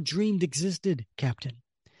ever dreamed existed, Captain.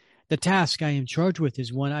 The task I am charged with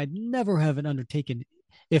is one I'd never have undertaken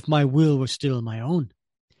if my will were still my own.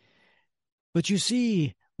 But you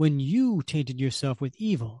see, when you tainted yourself with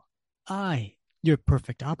evil, I, your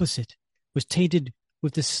perfect opposite, was tainted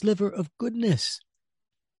with a sliver of goodness.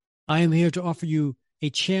 I am here to offer you a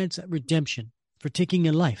chance at redemption for taking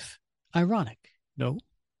a life. Ironic, no?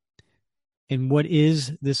 And what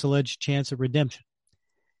is this alleged chance of redemption?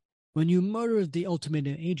 When you murdered the ultimate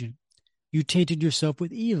agent, you tainted yourself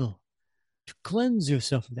with evil. To cleanse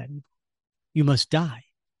yourself of that evil, you must die,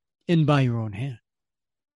 and by your own hand.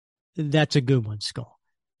 That's a good one, Skull.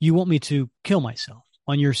 You want me to kill myself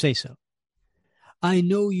on your say-so. I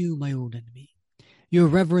know you, my old enemy. Your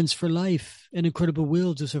reverence for life and incredible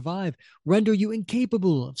will to survive render you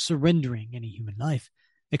incapable of surrendering any human life,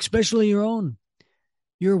 especially your own.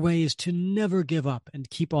 Your way is to never give up and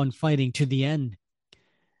keep on fighting to the end.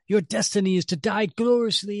 Your destiny is to die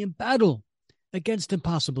gloriously in battle against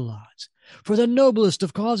impossible odds for the noblest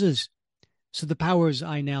of causes. So the powers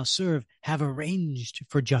I now serve have arranged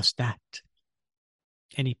for just that.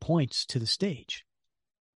 And he points to the stage.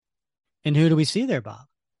 And who do we see there, Bob?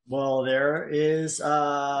 Well, there is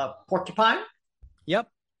Porcupine. Yep.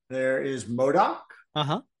 There is MODOK.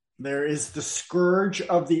 Uh-huh. There is the Scourge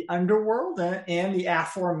of the Underworld and the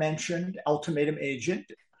aforementioned Ultimatum Agent,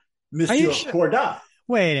 Monsieur Corda.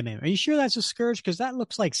 Wait a minute. Are you sure that's a Scourge? Because that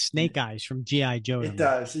looks like Snake Eyes from G.I. Joe. It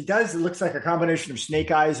does. It does. It looks like a combination of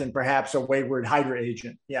Snake Eyes and perhaps a wayward Hydra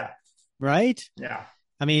agent. Yeah. Right? Yeah.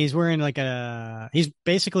 I mean, he's wearing like he's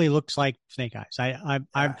basically looks like Snake Eyes.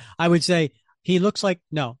 I would say he looks like,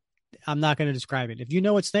 no, I'm not going to describe it. If you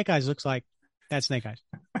know what Snake Eyes looks like, that's Snake Eyes.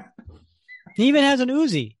 He even has an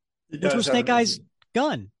Uzi, which was Snake Eyes'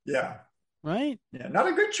 gun. Yeah. Right? Yeah. Not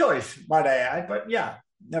a good choice, might I add, but yeah.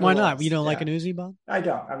 Why not? You don't like an Uzi, Bob? I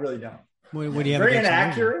don't. I really don't. What do you have? Very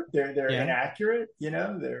inaccurate. They're inaccurate. You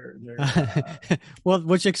know, they're well,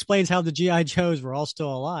 which explains how the G.I. Joes were all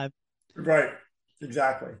still alive. Right.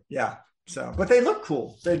 Exactly. Yeah. So, but they look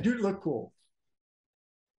cool. They do look cool.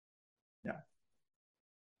 Yeah.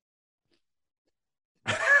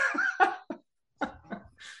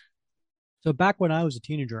 So back when I was a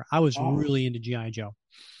teenager, I was really into G.I. Joe.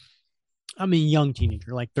 I'm a young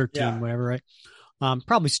teenager, like 13, whatever, right?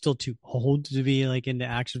 Probably still too old to be like into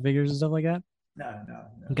action figures and stuff like that. No.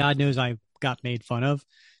 God knows I got made fun of,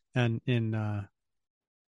 and in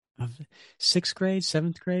 6th grade,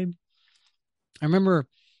 7th grade, I remember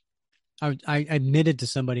I admitted to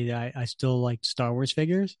somebody that I still liked Star Wars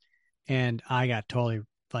figures, and I got totally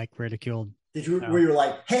like ridiculed. Were you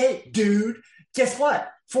like, hey, dude, guess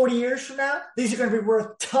what? 40 years from now, these are going to be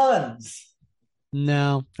worth tons.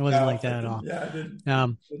 No, it wasn't like that at all. Yeah, I didn't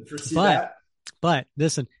foresee that. But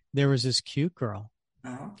listen, there was this cute girl.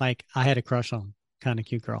 Like I had a crush on, kind of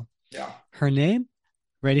cute girl. Yeah. Her name,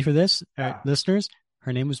 ready for this, listeners?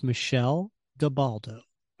 Her name was Michelle Gabaldo.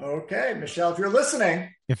 Okay, Michelle, if you're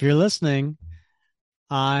listening,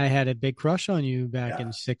 I had a big crush on you back in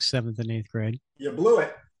 6th, 7th, and 8th grade. You blew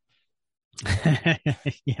it.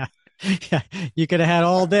 Yeah, you could have had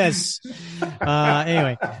all this.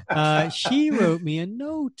 Anyway, she wrote me a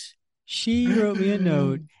note.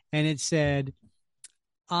 And it said,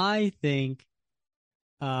 I think,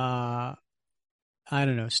 I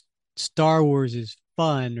don't know, Star Wars is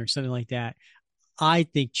fun or something like that. I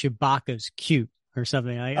think Chewbacca's cute or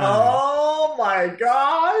something. Oh my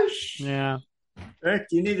gosh. Yeah. Rick,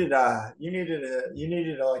 you needed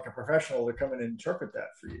like a professional to come in and interpret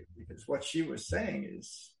that for you, because what she was saying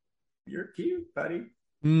is, you're cute, buddy.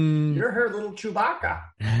 You're her little Chewbacca.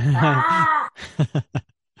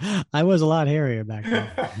 I was a lot hairier back then.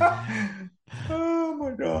 Oh my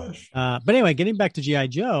gosh. But anyway, getting back to G.I.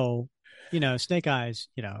 Joe, Snake Eyes,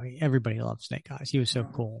 everybody loved Snake Eyes. He was so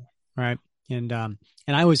cool. Right. And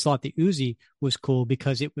I always thought the Uzi was cool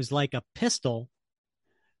because it was like a pistol,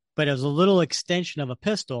 but it was a little extension of a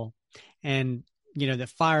pistol, and that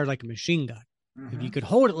fired like a machine gun. Mm-hmm. If you could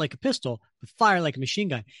hold it like a pistol, but fire like a machine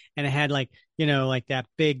gun, and it had like like that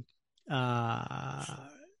big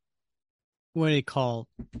what do they call?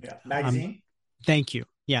 Yeah, magazine. Thank you.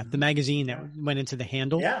 Yeah, the magazine that went into the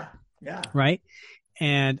handle. Yeah. Right.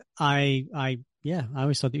 And I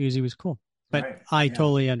always thought the Uzi was cool, but I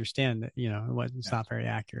totally understand that it's not very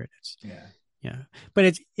accurate.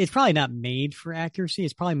 But it's probably not made for accuracy.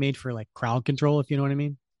 It's probably made for like crowd control, if you know what I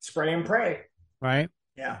mean. Spray and pray. Right.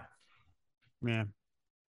 Yeah.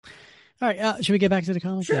 All right. Should we get back to the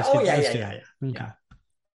comic? Sure. Yes, Oh, yeah. Okay. Yeah.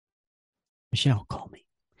 Michelle, call me.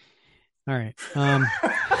 All right.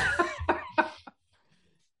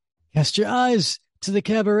 Cast your eyes to the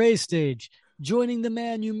cabaret stage. Joining the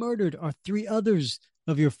man you murdered are 3 others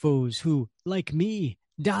of your foes who, like me,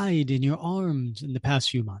 died in your arms in the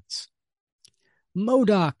past few months.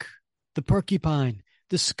 MODOK, the porcupine,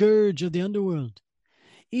 the scourge of the underworld.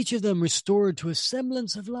 Each of them restored to a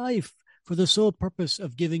semblance of life for the sole purpose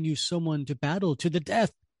of giving you someone to battle to the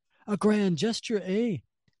death. A grand gesture, eh?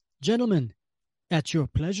 Gentlemen, at your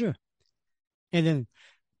pleasure. And then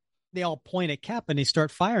they all point at Cap and they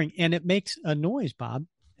start firing, and it makes a noise, Bob.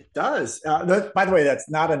 It does. By the way, that's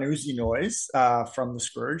not an Uzi noise from the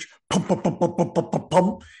Scourge. Pum, pum, pum, pum, pum, pum, pum,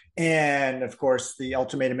 pum. And of course, the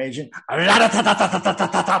Ultimatum Agent.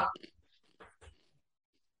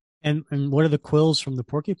 And what are the quills from the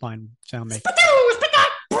porcupine sound make?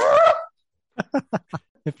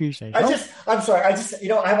 If you say so. I'm sorry. I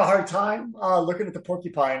have a hard time looking at the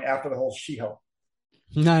porcupine after the whole She-Hulk.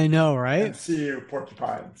 I know, right? MCU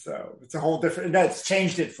porcupine. So it's a whole different. That's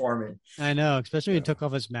changed it for me. I know, especially when he took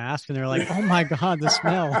off his mask and they're like, "Oh my god, the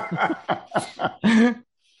smell."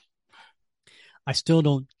 I still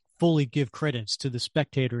don't fully give credits to the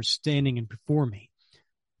spectators standing in before me.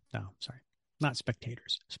 No, sorry, not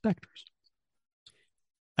spectators, specters.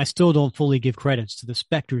 I still don't fully give credits to the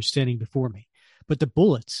specters standing before me, but the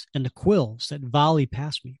bullets and the quills that volley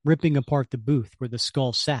past me, ripping apart the booth where the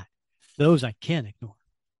skull sat, those I can't ignore.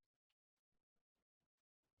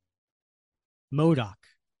 MODOK,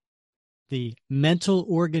 the mental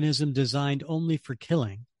organism designed only for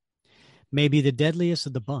killing, may be the deadliest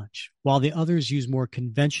of the bunch. While the others use more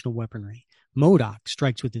conventional weaponry, MODOK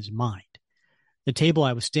strikes with his mind. The table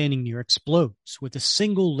I was standing near explodes with a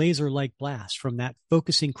single laser-like blast from that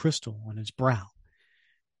focusing crystal on his brow.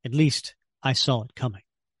 At least I saw it coming.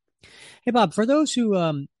 Hey, Bob, for those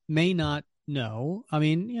who may not know,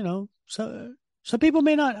 some people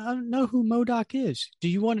may not know who MODOK is. Do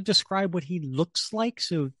you want to describe what he looks like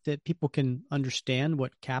so that people can understand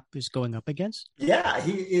what Cap is going up against? Yeah,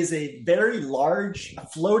 he is a very large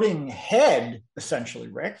floating head, essentially,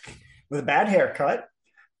 Rick, with a bad haircut,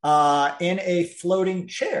 in a floating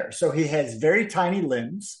chair. So he has very tiny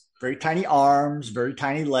limbs, very tiny arms, very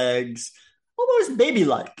tiny legs, almost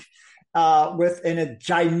baby-like, in a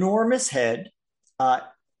ginormous head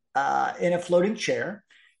in a floating chair.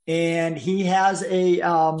 And he has back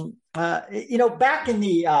in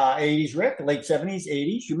the 80s, Rick, late 70s,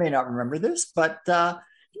 80s, you may not remember this, but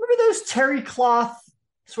remember those terry cloth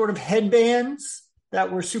sort of headbands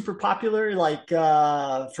that were super popular, like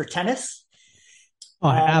for tennis? Oh,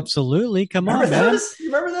 absolutely. Come on, man. You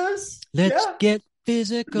remember those? Let's get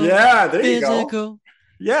physical. Yeah, there you go.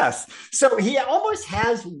 Yes. So he almost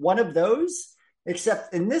has one of those.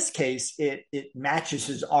 Except in this case, it matches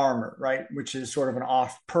his armor, right? Which is sort of an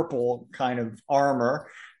off purple kind of armor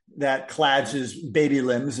that clads his baby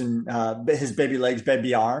limbs and his baby legs,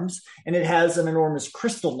 baby arms. And it has an enormous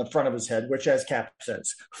crystal in the front of his head, which, as Cap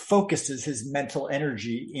says, focuses his mental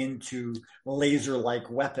energy into laser-like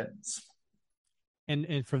weapons.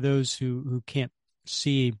 And for those who can't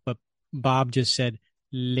see, but Bob just said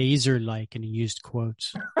laser-like and he used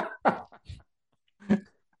quotes.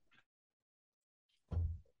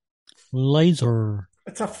 Laser.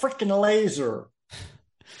 It's a freaking laser.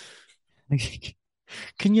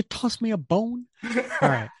 Can you toss me a bone? All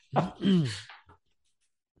right.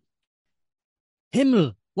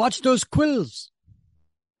 Himmel, watch those quills.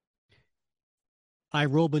 I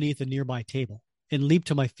roll beneath a nearby table and leap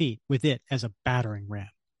to my feet with it as a battering ram.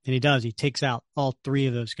 And he does. He takes out all 3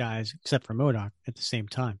 of those guys, except for MODOK, at the same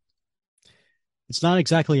time. It's not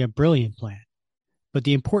exactly a brilliant plan, but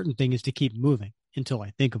the important thing is to keep moving until I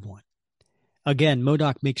think of one. Again,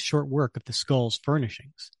 MODOK makes short work of the skull's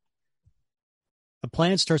furnishings. A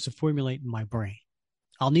plan starts to formulate in my brain.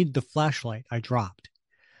 I'll need the flashlight I dropped.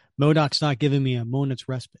 MODOK's not giving me a moment's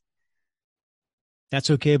respite.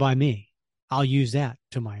 That's okay by me. I'll use that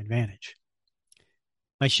to my advantage.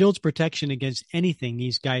 My shield's protection against anything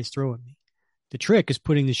these guys throw at me. The trick is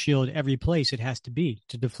putting the shield every place it has to be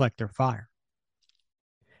to deflect their fire.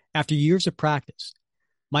 After years of practice,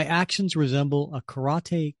 my actions resemble a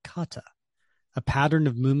karate kata, a pattern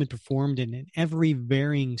of movement performed in every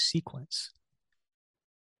varying sequence.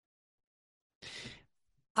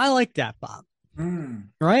 I like that, Bob.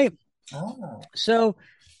 Right? Oh. So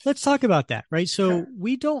let's talk about that, right? So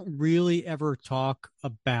we don't really ever talk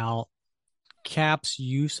about Cap's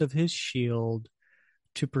use of his shield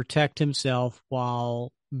to protect himself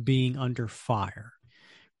while being under fire,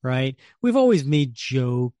 right? We've always made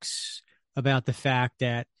jokes about the fact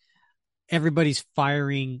that everybody's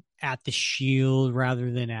firing at the shield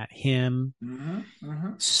rather than at him. Mm-hmm. Mm-hmm.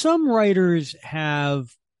 Some writers have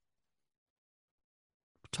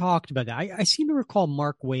talked about that. I seem to recall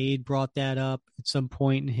Mark Waid brought that up at some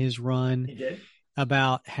point in his run. He did.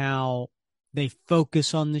 About how they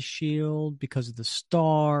focus on the shield because of the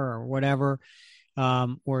star or whatever,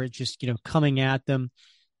 or it just, coming at them.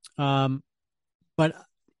 But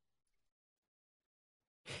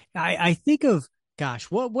I think of,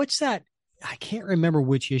 gosh, what's that? I can't remember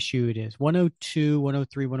which issue it is. 102,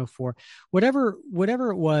 103, 104,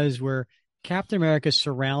 whatever it was, where Captain America is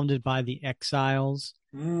surrounded by the exiles.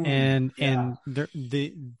 And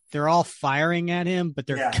they're all firing at him, but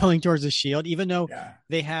they're going towards the shield, even though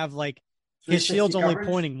they have his shield's only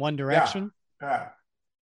pointing one direction.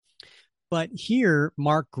 But here,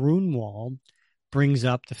 Mark Gruenwald brings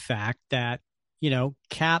up the fact that,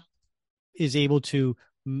 Cap is able to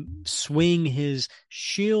swing his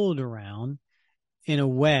shield around in a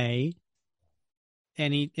way,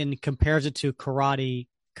 and he compares it to karate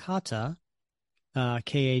kata,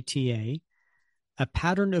 Kata, a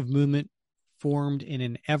pattern of movement formed in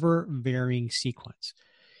an ever-varying sequence.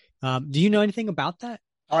 Do you know anything about that?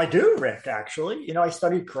 I do, Rick, actually. I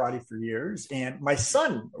studied karate for years, and my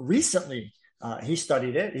son recently, he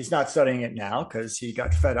studied it. He's not studying it now because he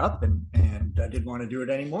got fed up and didn't want to do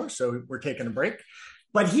it anymore, so we're taking a break.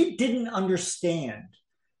 But he didn't understand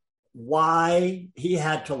why he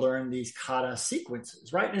had to learn these kata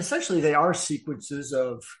sequences, right? And essentially, they are sequences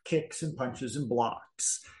of kicks and punches and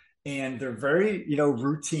blocks. And they're very,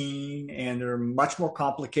 routine, and they're much more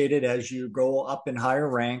complicated as you go up in higher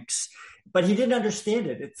ranks. But he didn't understand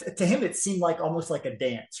it. To him, it seemed almost like a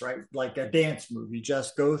dance, right? Like a dance move. You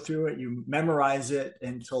just go through it, you memorize it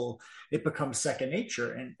until it becomes second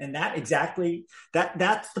nature. And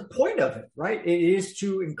that's the point of it, right? It is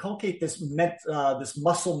to inculcate this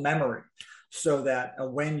muscle memory, so that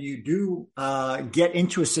when you do get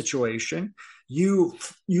into a situation, you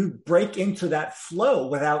break into that flow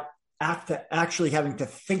without actually having to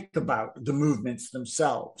think about the movements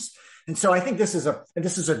themselves. And so I think this is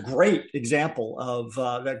a great example of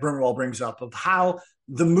that Gruenwald brings up, of how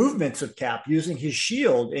the movements of Cap using his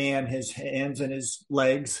shield and his hands and his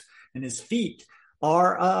legs and his feet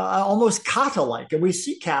are almost kata-like. And we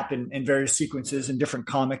see Cap in various sequences in different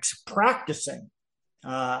comics practicing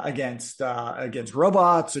against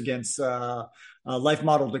robots, against life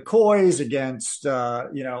model decoys, against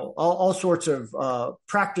all sorts of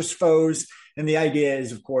practice foes. And the idea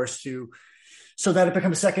is, of course, so that it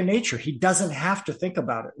becomes second nature. He doesn't have to think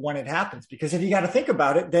about it when it happens, because if you got to think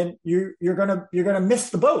about it, then you're gonna miss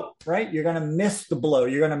the boat, right? You're gonna miss the blow.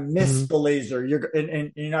 You're gonna miss the laser.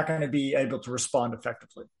 And you're not going to be able to respond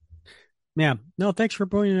effectively. Yeah. No, thanks for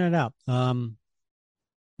pointing that out.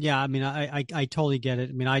 Yeah, I mean, I totally get it.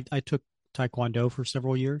 I mean, I took Taekwondo for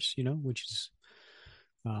several years, which is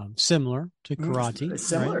similar to karate. It's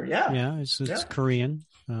similar, right? Yeah. Yeah, it's Korean.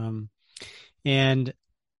 So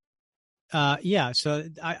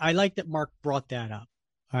I like that Mark brought that up,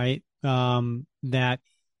 right? That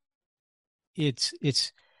it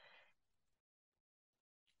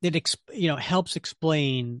helps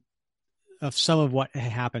explain of some of what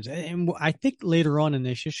happens. And I think later on in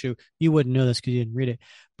this issue, you wouldn't know this because you didn't read it,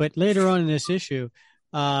 but later on in this issue,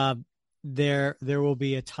 there will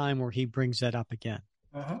be a time where he brings that up again.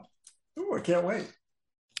 Uh-huh. Ooh, I can't wait.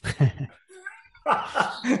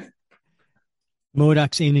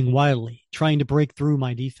 MODOK's aiming wildly, trying to break through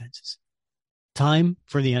my defenses. Time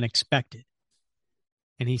for the unexpected.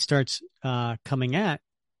 And he starts coming at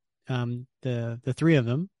the three of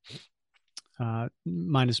them,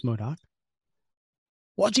 minus MODOK.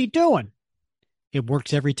 What's he doing? It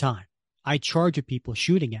works every time. I charge at people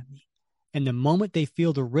shooting at me, and the moment they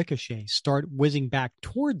feel the ricochets start whizzing back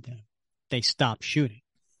toward them, they stop shooting.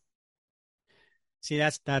 See,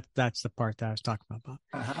 that's the part that I was talking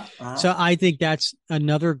about. So I think that's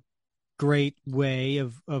another great way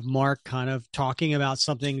of Mark kind of talking about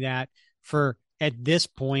something that for at this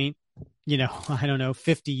point, I don't know,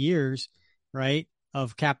 50 years, right,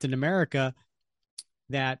 of Captain America,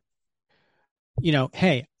 that,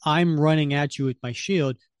 hey, I'm running at you with my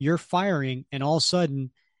shield, you're firing, and all of a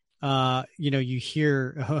sudden, you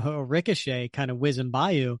hear a ricochet kind of whizzing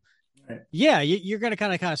by you. Right. Yeah, you're going to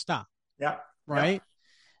kind of stop. Yeah. Right. Yeah. I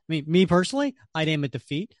mean, me personally, I'd aim at the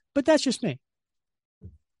feet, but that's just me.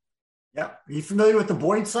 Yeah. Are you familiar with the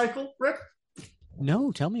Boyd cycle, Rick?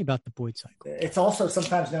 No, tell me about the Boyd cycle. It's also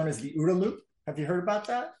sometimes known as the OODA loop. Have you heard about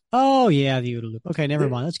that? Oh, yeah, the OODA loop. Okay, never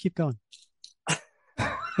mind. Let's keep going.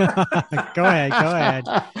 Go ahead.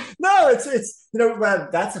 No, it's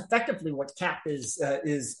that's effectively what Cap is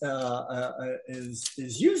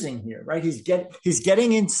using here, right? He's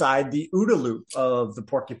getting inside the OODA loop of the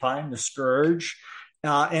Porcupine, the Scourge,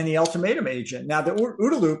 and the Ultimatum Agent. Now, the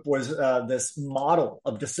OODA loop was this model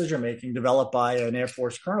of decision making developed by an Air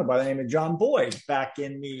Force colonel by the name of John Boyd back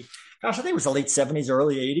in I think it was the late 70s,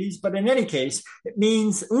 early 80s. But in any case, it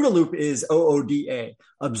means OODA loop is OODA: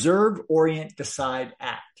 observe, orient, decide,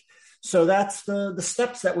 act. So that's the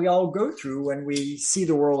steps that we all go through when we see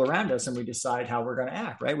the world around us and we decide how we're going to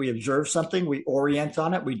act, right? We observe something, we orient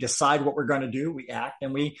on it, we decide what we're going to do, we act,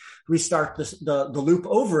 and we start the loop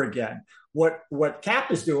over again. What Cap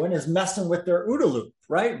is doing is messing with their OODA loop,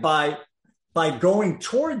 right? By going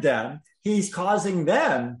toward them, he's causing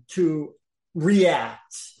them to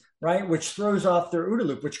react, right? Which throws off their OODA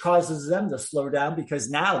loop, which causes them to slow down because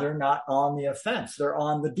now they're not on the offense, they're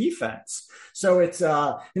on the defense. So it's,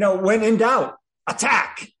 when in doubt,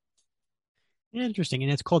 attack. Interesting.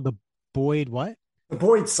 And it's called the Boyd what? The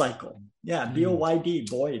Boyd cycle. Yeah, BOYD,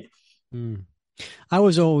 Boyd. I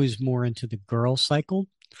was always more into the girl cycle,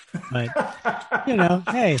 but,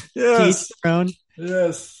 hey, yes. Teach their own.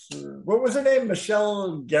 Yes. What was her name?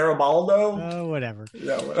 Michelle Garibaldo? Oh, whatever.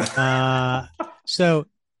 Yeah, whatever. So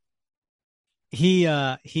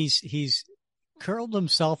he's curled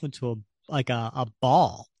himself into a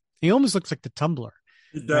ball. He almost looks like the tumbler.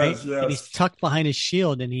 He does, right? yes. And he's tucked behind his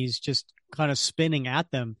shield and he's just kind of spinning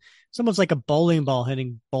at them. It's almost like a bowling ball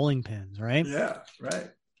hitting bowling pins, right? Yeah,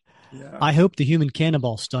 right. Yeah. I hope the human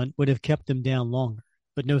cannonball stunt would have kept them down longer,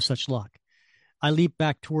 but no such luck. I leap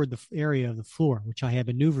back toward the area of the floor, which I had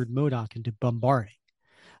maneuvered MODOK into bombarding.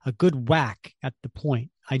 A good whack at the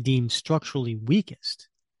point I deemed structurally weakest,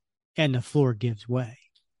 and the floor gives way.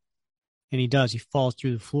 And he does. He falls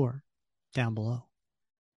through the floor down below.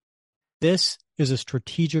 This is a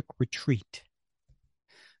strategic retreat.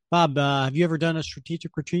 Bob, have you ever done a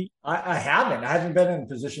strategic retreat? I haven't. I haven't been in a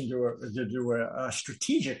position to do a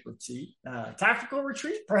strategic retreat. Tactical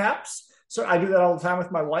retreat, perhaps. So I do that all the time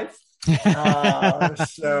with my wife.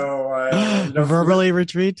 Verbally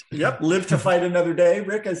retreat. Yep, live to fight another day,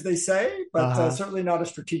 Rick, as they say. But certainly not a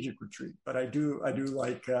strategic retreat. But I do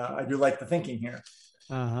like the thinking here.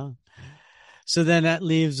 So then that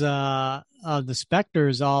leaves the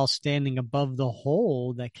Spectres all standing above the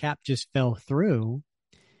hole that Cap just fell through.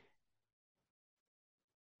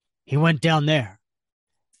 He went down there.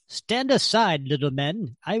 Stand aside, little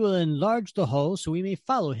men. I will enlarge the hole so we may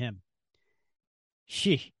follow him.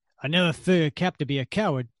 She, I never figured Cap to be a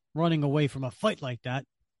coward, running away from a fight like that.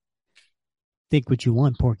 Think what you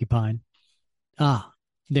want, Porcupine. Ah,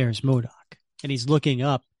 there's MODOK. And he's looking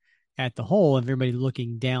up at the hole and everybody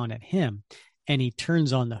looking down at him. And he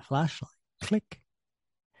turns on the flashlight. Click.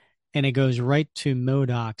 And it goes right to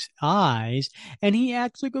MODOK's eyes. And he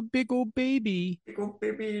acts like a big old baby. Big old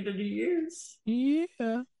baby that he is.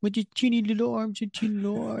 Yeah. With your teeny little arms and teeny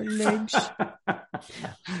little legs.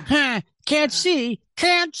 Can't see.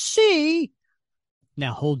 Can't see.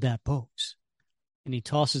 Now hold that pose. And he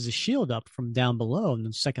tosses his shield up from down below on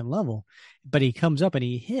the second level. But he comes up and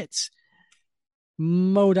he hits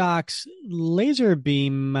MODOK's laser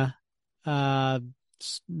beam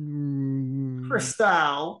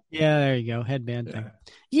crystal. Yeah, there you go. Headband thing.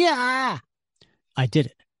 Yeah. I did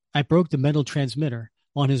it. I broke the mental transmitter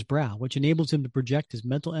on his brow, which enables him to project his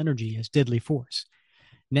mental energy as deadly force.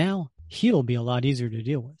 Now he'll be a lot easier to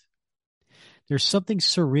deal with. There's something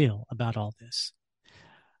surreal about all this.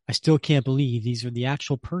 I still can't believe these are the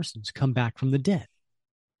actual persons come back from the dead.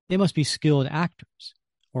 They must be skilled actors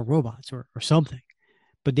or robots or something,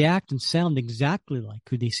 but they act and sound exactly like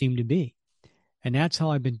who they seem to be. And that's how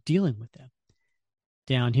I've been dealing with them.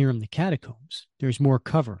 Down here in the catacombs, there's more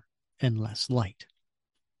cover and less light.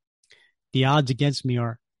 The odds against me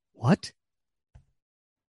are, what?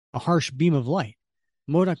 A harsh beam of light.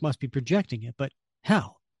 MODOK must be projecting it, but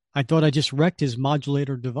how? I thought I just wrecked his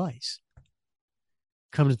modulator device.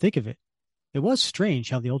 Come to think of it, it was strange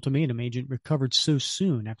how the Ultimatum Agent recovered so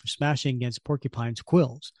soon after smashing against Porcupine's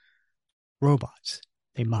quills. Robots,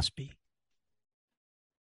 they must be.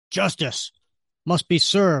 Justice must be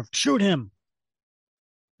served. Shoot him.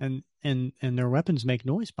 And their weapons make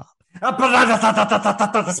noise, Bob.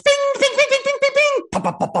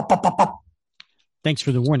 Thanks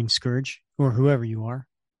for the warning, Scourge, or whoever you are.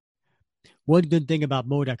 One good thing about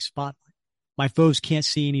MODOK's spotlight, my foes can't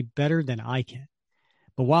see any better than I can.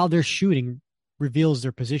 But while their shooting reveals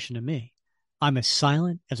their position to me, I'm as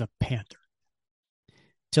silent as a panther.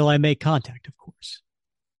 Till I make contact, of course.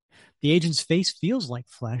 The agent's face feels like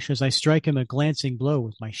flesh as I strike him a glancing blow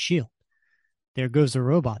with my shield. There goes the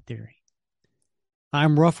robot theory.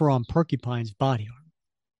 I'm rougher on Porcupine's body armor.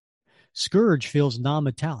 Scourge feels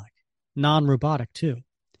non-metallic, non-robotic too.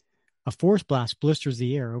 A force blast blisters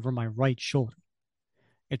the air over my right shoulder.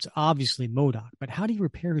 It's obviously MODOK, but how do you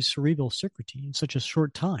repair his cerebral circuitry in such a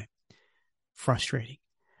short time? Frustrating.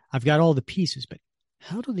 I've got all the pieces, but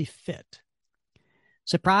how do they fit?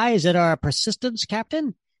 Surprised at our persistence,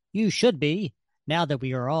 Captain? You should be. Now that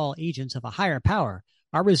we are all agents of a higher power,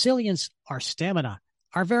 our resilience, our stamina,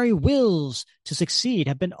 our very wills to succeed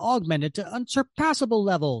have been augmented to unsurpassable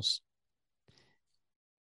levels.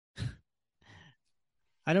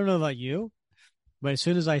 I don't know about you, but as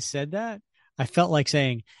soon as I said that, I felt like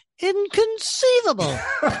saying, inconceivable.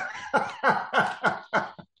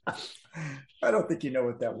 I don't think you know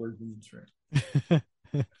what that word means, right?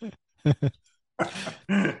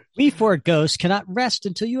 We four ghosts cannot rest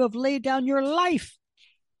until you have laid down your life.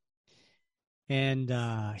 And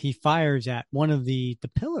he fires at one of the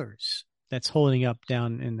pillars that's holding up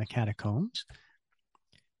down in the catacombs.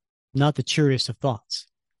 Not the cheeriest of thoughts.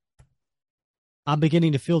 I'm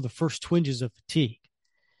beginning to feel the first twinges of fatigue.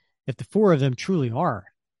 If the four of them truly are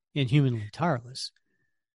inhumanly tireless,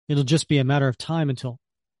 it'll just be a matter of time until...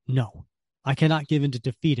 No, I cannot give in to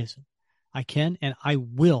defeatism. I can and I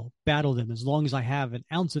will battle them as long as I have an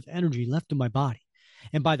ounce of energy left in my body.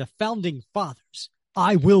 And by the founding fathers,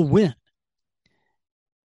 I will win.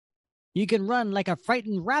 You can run like a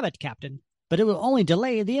frightened rabbit, Captain, but it will only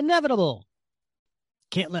delay the inevitable.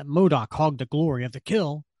 Can't let MODOK hog the glory of the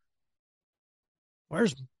kill.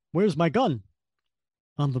 Where's my gun?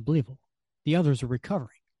 Unbelievable. The others are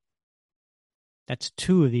recovering. That's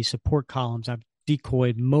 2 of these support columns I've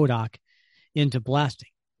decoyed MODOK into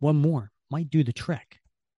blasting. One more might do the trick.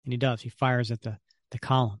 And he does. He fires at the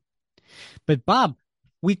column. But Bob,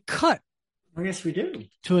 we cut. Oh, yes, we do.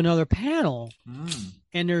 To another panel.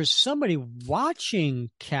 And there's somebody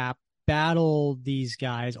watching Cap battle these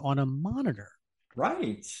guys on a monitor.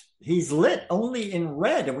 Right. He's lit only in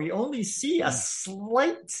red, and we only see a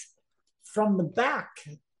slight from the back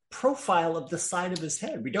profile of the side of his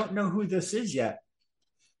head. We don't know who this is yet.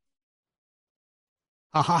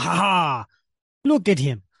 Ha ha ha ha! Look at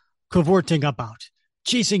him, cavorting about,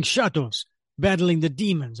 chasing shadows, battling the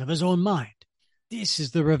demons of his own mind. This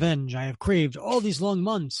is the revenge I have craved all these long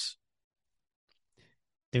months.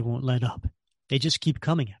 They won't let up. They just keep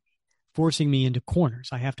coming at me, forcing me into corners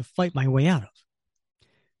I have to fight my way out of.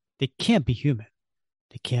 They can't be human.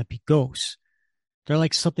 They can't be ghosts. They're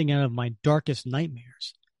like something out of my darkest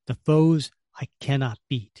nightmares. The foes I cannot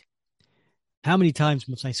beat. How many times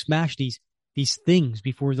must I smash these things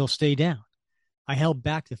before they'll stay down? I held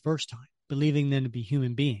back the first time, believing them to be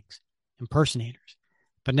human beings, impersonators.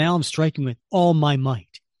 But now I'm striking with all my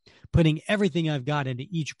might, putting everything I've got into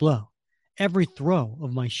each blow, every throw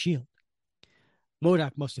of my shield.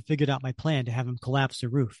 MODOK must have figured out my plan to have him collapse the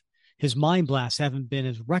roof. His mind blasts haven't been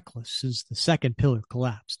as reckless since the second pillar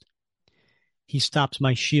collapsed. He stops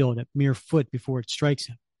my shield at mere foot before it strikes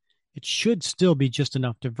him. It should still be just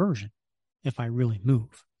enough diversion if I really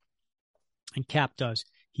move. And Cap does.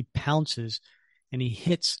 He pounces and he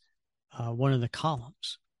hits one of the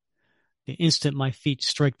columns. The instant my feet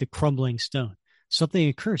strike the crumbling stone, something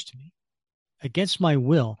occurs to me. Against my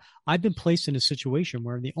will, I've been placed in a situation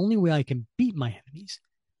where the only way I can beat my enemies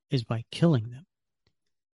is by killing them.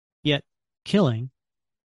 Yet, killing,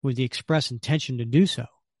 with the express intention to do so,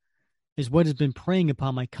 is what has been preying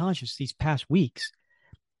upon my conscience these past weeks,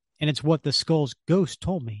 and it's what the Skull's ghost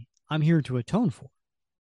told me I'm here to atone for.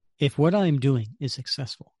 If what I am doing is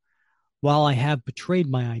successful, while I have betrayed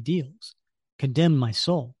my ideals, condemned my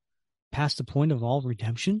soul, past the point of all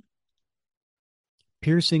redemption,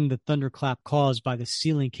 piercing the thunderclap caused by the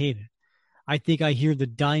ceiling cave-in, I think I hear the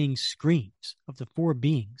dying screams of the 4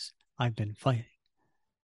 beings I've been fighting.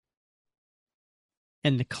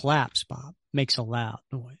 And the collapse, Bob, makes a loud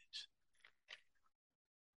noise.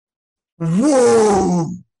 Whoa!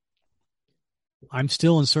 I'm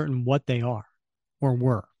still uncertain what they are, or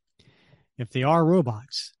were. If they are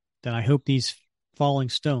robots, then I hope these falling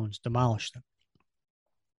stones demolish them.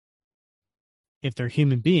 If they're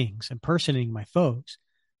human beings impersonating my foes,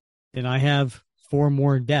 then I have 4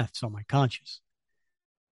 more deaths on my conscience.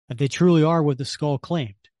 If they truly are what the Skull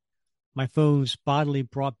claimed, my foes bodily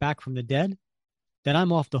brought back from the dead, then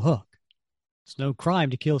I'm off the hook. It's no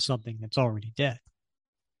crime to kill something that's already dead.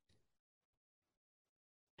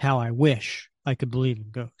 How I wish I could believe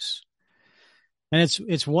in ghosts. And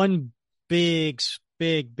it's one big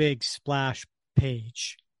splash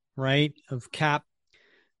page, right, of Cap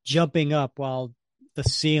jumping up while the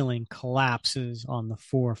ceiling collapses on the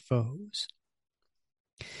 4 foes.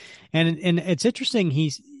 And it's interesting.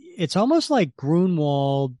 It's almost like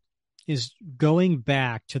Grunwald is going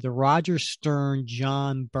back to the Roger Stern,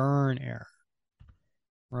 John Byrne era,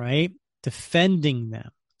 right? Defending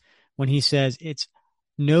them when he says it's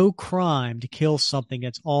no crime to kill something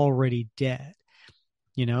that's already dead.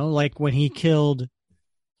 Like when he killed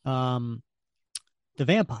the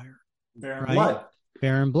vampire. Baron Blood.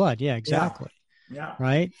 Baron Blood. Yeah, exactly. Yeah.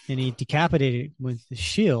 Right. And he decapitated it with the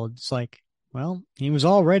shield. It's like, well, he was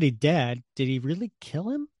already dead. Did he really kill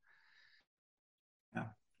him? Yeah.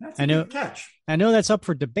 That's a good catch. I know that's up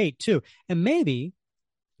for debate too. And maybe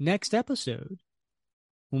next episode,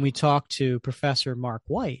 when we talk to Professor Mark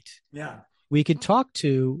White, we could talk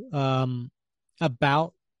to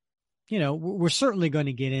about, we're certainly going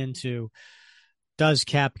to get into, does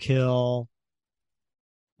Cap kill?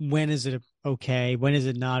 When is it okay? When is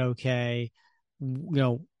it not okay?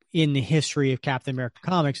 In the history of Captain America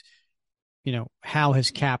comics, how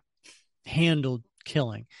has Cap handled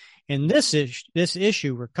killing? And this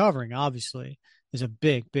issue we're covering, obviously, is a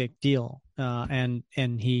big deal. And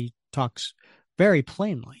he talks very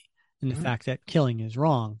plainly in the fact that killing is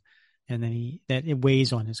wrong, and then that it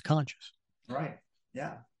weighs on his conscience. Right.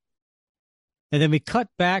 Yeah. And then we cut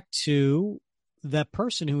back to that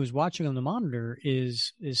person who is watching on the monitor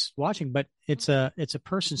is watching, but it's a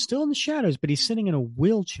person still in the shadows, but he's sitting in a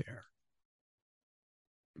wheelchair.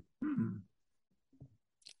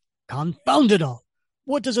 Confound it all.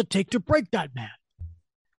 What does it take to break that man?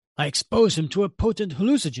 I expose him to a potent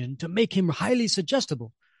hallucinogen to make him highly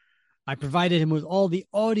suggestible. I provided him with all the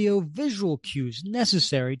audio-visual cues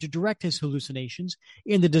necessary to direct his hallucinations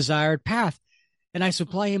in the desired path, and I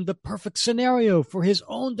supply him the perfect scenario for his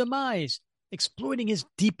own demise, exploiting his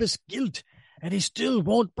deepest guilt, and he still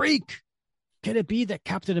won't break. Can it be that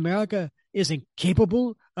Captain America is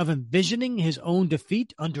incapable of envisioning his own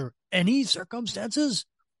defeat under any circumstances?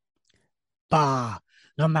 Bah,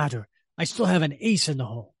 no matter. I still have an ace in the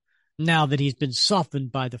hole. Now that he's been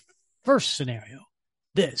softened by the first scenario,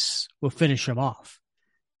 this will finish him off.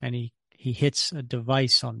 And he hits a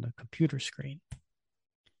device on the computer screen.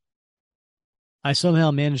 I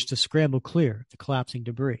somehow managed to scramble clear of the collapsing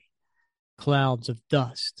debris. Clouds of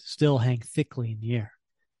dust still hang thickly in the air,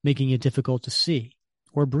 making it difficult to see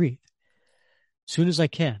or breathe. Soon as I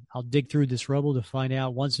can, I'll dig through this rubble to find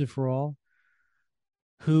out once and for all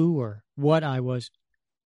who or what I was.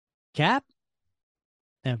 Cap?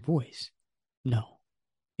 That voice. No.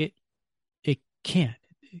 It can't.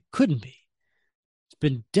 It couldn't be. It's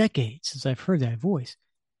been decades since I've heard that voice.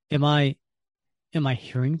 Am I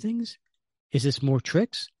hearing things? Is this more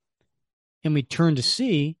tricks? And we turn to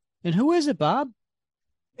see, and who is it, Bob?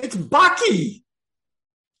 It's Bucky.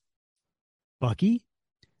 Bucky?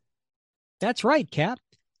 That's right, Cap.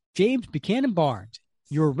 James Buchanan Barnes,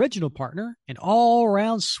 your original partner and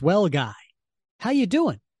all-around swell guy. How you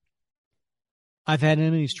doing? I've had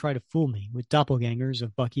enemies try to fool me with doppelgangers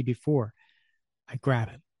of Bucky before. I grab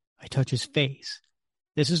him. I touch his face.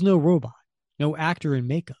 This is no robot, no actor in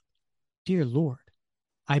makeup. Dear Lord,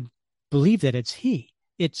 I believe that it's he.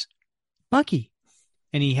 It's Bucky.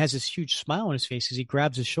 And he has this huge smile on his face as he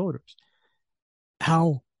grabs his shoulders.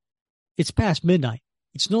 How? It's past midnight.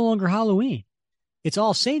 It's no longer Halloween. It's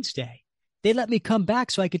All Saints' Day. They let me come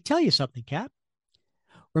back so I could tell you something, Cap.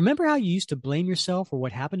 Remember how you used to blame yourself for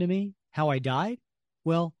what happened to me? How I died?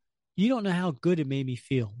 Well, you don't know how good it made me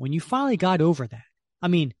feel when you finally got over that. I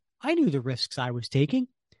mean, I knew the risks I was taking.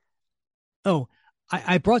 Oh,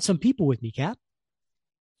 I brought some people with me, Cap.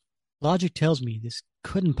 Logic tells me this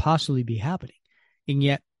couldn't possibly be happening. And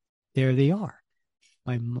yet, there they are.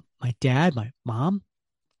 My dad, my mom,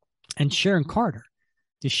 and Sharon Carter,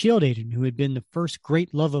 the shield agent who had been the first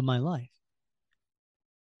great love of my life.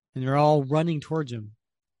 And they're all running towards him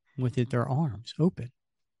with their arms open.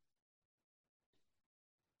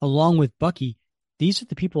 Along with Bucky, these are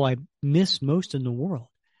the people I miss most in the world,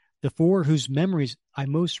 the four whose memories I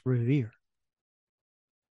most revere.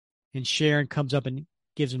 And Sharon comes up and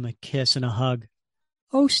gives him a kiss and a hug.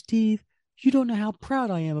 Oh, Steve, you don't know how proud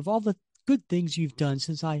I am of all the good things you've done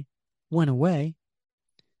since I went away.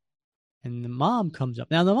 And the mom comes up.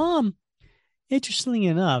 Now, the mom, interestingly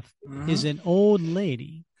enough, is an old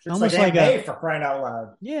lady. It's almost like a for crying out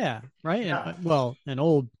loud. Yeah, right? Yeah. Well, an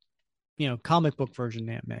old, comic book version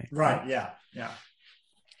of Aunt May. Right, yeah.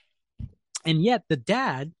 And yet the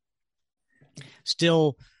dad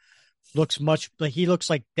still looks he looks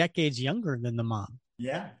like decades younger than the mom.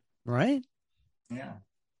 Yeah. Right? Yeah.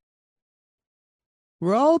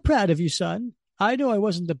 We're all proud of you, son. I know I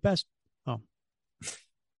wasn't the best. Oh.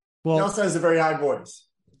 Well, he also has a very high voice.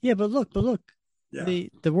 Yeah, but look. Yeah.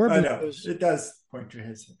 The word I know. It does point to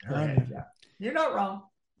her head. Yeah. You're not wrong.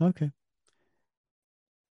 Okay.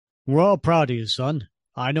 We're all proud of you, son.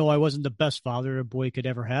 I know I wasn't the best father a boy could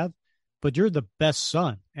ever have, but you're the best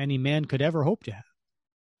son any man could ever hope to have.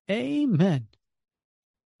 Amen.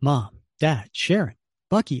 Mom, Dad, Sharon,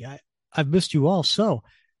 Bucky, I've missed you all so.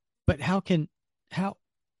 But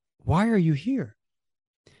why are you here?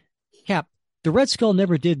 Cap, the Red Skull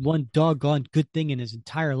never did one doggone good thing in his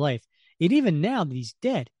entire life. And even now that he's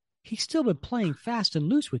dead, he's still been playing fast and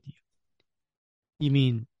loose with you. You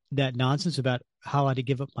mean that nonsense about how I had to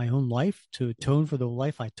give up my own life to atone for the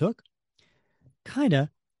life I took? Kinda.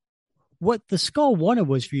 What the Skull wanted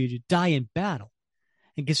was for you to die in battle.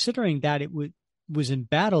 And considering that it was in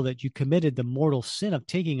battle that you committed the mortal sin of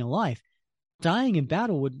taking a life, dying in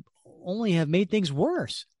battle would only have made things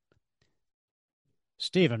worse.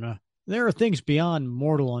 Stephen, there are things beyond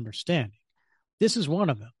mortal understanding. This is one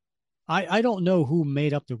of them. I don't know who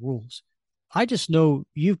made up the rules. I just know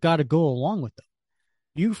you've got to go along with them.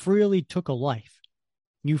 You freely took a life.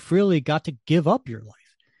 You freely got to give up your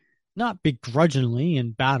life. Not begrudgingly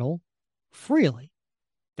in battle, freely.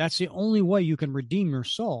 That's the only way you can redeem your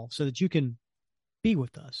soul so that you can be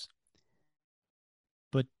with us.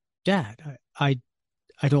 But, Dad, I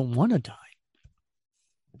don't want to die.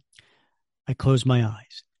 I close my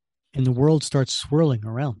eyes, and the world starts swirling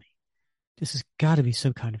around me. This has got to be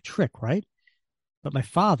some kind of trick, right? But my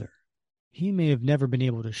father, he may have never been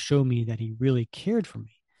able to show me that he really cared for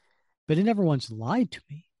me, but he never once lied to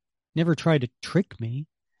me, never tried to trick me.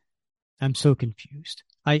 I'm so confused.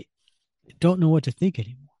 I don't know what to think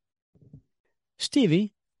anymore.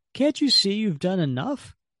 Stevie, can't you see you've done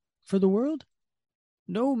enough for the world?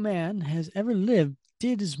 No man has ever lived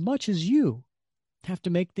did as much as you have to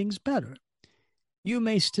make things better. You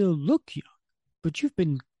may still look young, but you've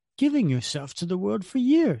been giving yourself to the world for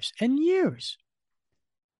years and years.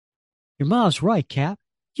 Your mom's right, Cap.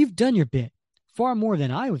 You've done your bit, far more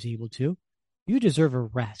than I was able to. You deserve a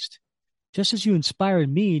rest. Just as you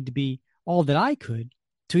inspired me to be all that I could,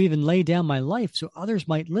 to even lay down my life so others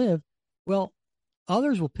might live, well,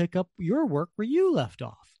 others will pick up your work where you left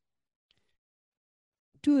off.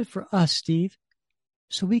 Do it for us, Steve,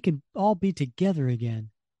 so we can all be together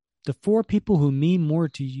again. The 4 people who mean more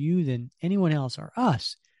to you than anyone else are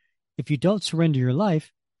us. If you don't surrender your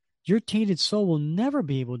life, your tainted soul will never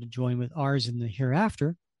be able to join with ours in the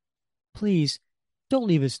hereafter. Please, don't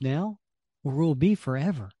leave us now, or we'll be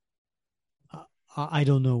forever. I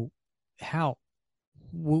don't know how.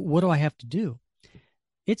 What do I have to do?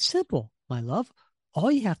 It's simple, my love.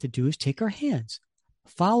 All you have to do is take our hands,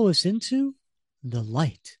 follow us into the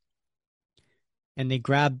light. And they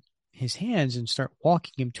grab his hands and start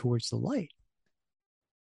walking him towards the light.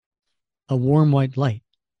 A warm white light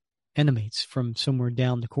emanates from somewhere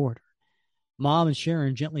down the corridor. Mom and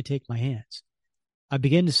Sharon gently take my hands. I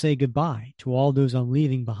begin to say goodbye to all those I'm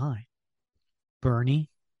leaving behind. Bernie,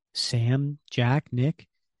 Sam, Jack, Nick,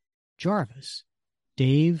 Jarvis,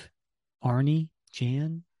 Dave, Arnie,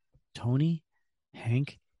 Jan, Tony,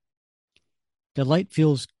 Hank. The light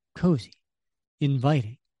feels cozy,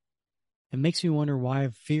 inviting. It makes me wonder why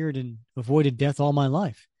I've feared and avoided death all my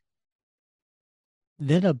life.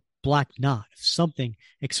 Then a black knot of something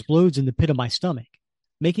explodes in the pit of my stomach,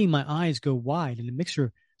 making my eyes go wide in a mixture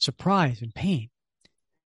of surprise and pain.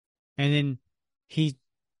 And then he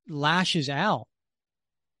lashes out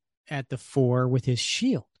at the 4 with his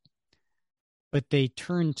shield, but they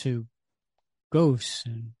turn to ghosts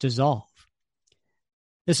and dissolve.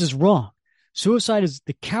 This is wrong. Suicide is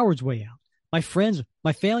the coward's way out. My friends,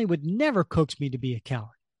 my family would never coax me to be a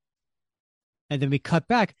coward. And then we cut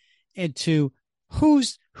back into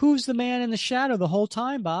who's the man in the shadow the whole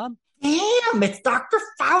time, Bob? Damn, it's Dr.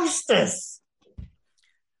 Faustus.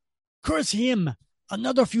 Curse him.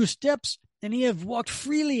 Another few steps, and he have walked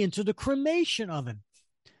freely into the cremation oven.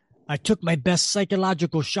 I took my best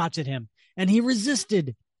psychological shots at him, and he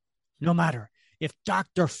resisted. No matter. If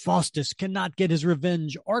Dr. Faustus cannot get his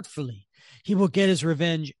revenge artfully, he will get his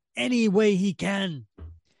revenge any way he can.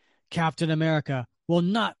 Captain America will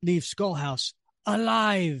not leave Skullhouse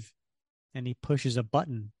alive. And he pushes a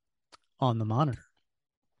button on the monitor.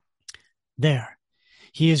 There.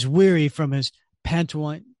 He is weary from his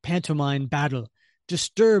pantomime battle,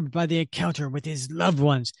 disturbed by the encounter with his loved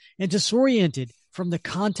ones, and disoriented from the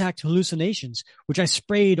contact hallucinations which I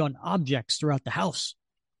sprayed on objects throughout the house.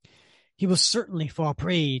 He will certainly fall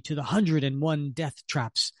prey to the 101 death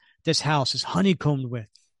traps this house is honeycombed with.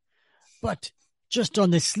 But just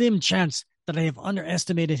on the slim chance that I have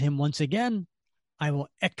underestimated him once again, I will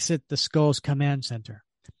exit the Skull's command center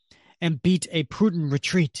and beat a prudent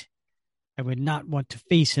retreat. I would not want to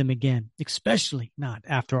face him again, especially not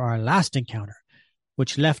after our last encounter,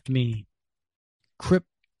 which left me crip.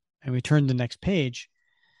 And we turn to the next page.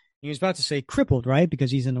 He was about to say crippled, right?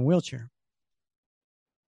 Because he's in a wheelchair.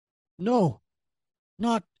 No,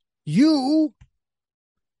 not you.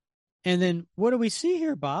 And then what do we see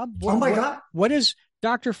here, Bob? God. What is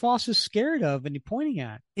Dr. Faustus scared of and he pointing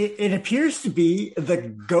at? It appears to be the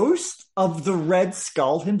ghost of the Red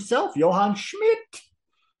Skull himself, Johann Schmidt.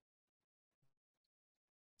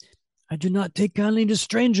 I do not take kindly to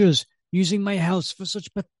strangers using my house for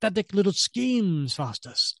such pathetic little schemes,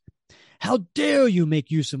 Faustus. How dare you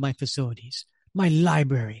make use of my facilities, my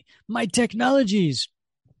library, my technologies?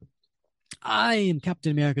 I am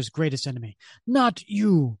Captain America's greatest enemy, not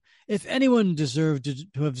you. If anyone deserved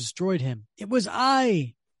to have destroyed him, it was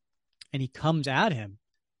I. And he comes at him.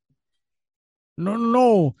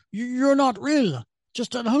 No, you're not real.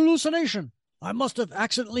 Just an hallucination. I must have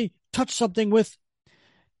accidentally touched something with...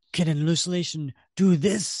 Can an hallucination do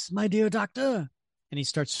this, my dear doctor? And he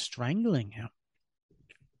starts strangling him.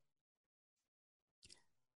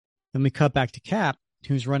 Then we cut back to Cap,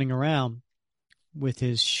 who's running around with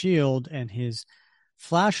his shield and his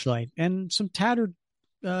flashlight and some tattered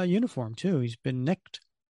uniform, too. He's been nicked.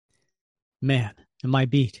 Man, am I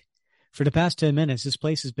beat. For the past 10 minutes, this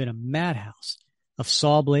place has been a madhouse of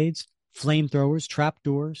saw blades, flamethrowers,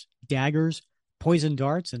 trapdoors, daggers, poison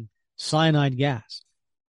darts, and cyanide gas.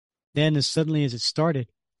 Then, as suddenly as it started,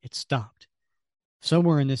 it stopped.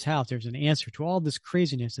 Somewhere in this house, there's an answer to all this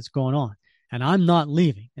craziness that's going on, and I'm not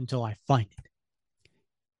leaving until I find it.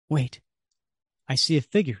 Wait, I see a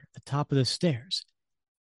figure at the top of the stairs.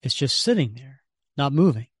 It's just sitting there, not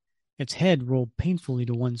moving, its head rolled painfully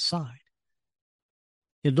to one side.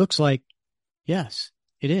 It looks like, yes,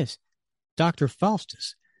 it is, Dr.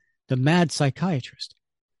 Faustus, the mad psychiatrist.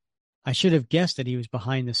 I should have guessed that he was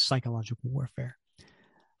behind this psychological warfare.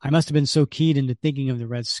 I must have been so keyed into thinking of the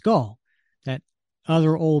Red Skull that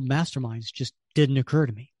other old masterminds just didn't occur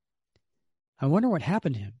to me. I wonder what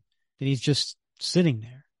happened to him, that he's just sitting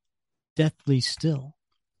there, deathly still.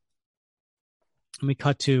 And we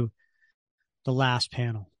cut to the last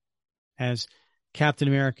panel as Captain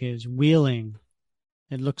America is wheeling,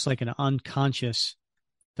 it looks like an unconscious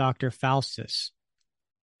Dr. Faustus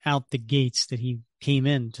out the gates that he came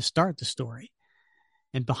in to start the story.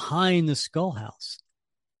 And behind the skull house,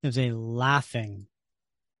 there's a laughing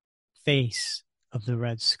face of the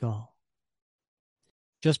Red Skull.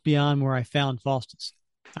 Just beyond where I found Faustus,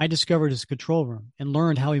 I discovered his control room and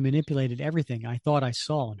learned how he manipulated everything I thought I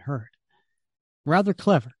saw and heard. Rather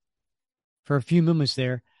clever. For a few moments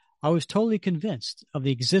there, I was totally convinced of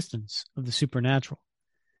the existence of the supernatural.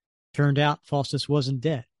 Turned out Faustus wasn't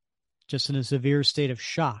dead, just in a severe state of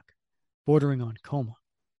shock, bordering on coma.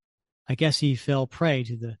 I guess he fell prey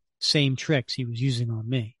to the same tricks he was using on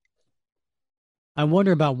me. I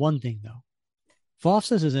wonder about one thing, though.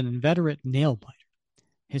 Faustus is an inveterate nail biter.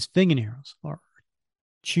 His fingernails are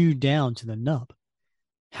chewed down to the nub.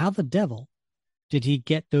 How the devil did he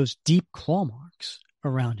get those deep claw marks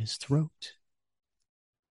around his throat?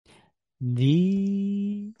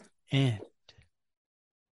 The end.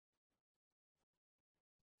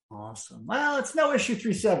 Awesome. Well, it's no issue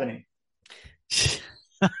 370.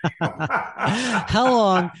 How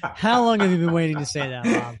long have you been waiting to say that,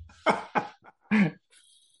 Bob?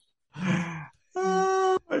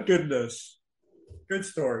 Oh my goodness. Good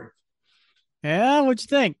story. Yeah, what'd you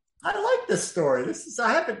think? I like this story.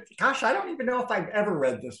 I don't even know if I've ever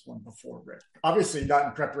read this one before, Rick. Obviously not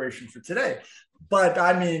in preparation for today, but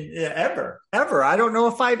I mean, ever. I don't know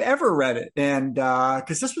if I've ever read it. And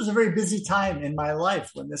because this was a very busy time in my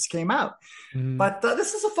life when this came out. But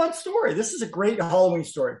this is a fun story. This is a great Halloween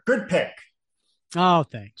story. Good pick. Oh,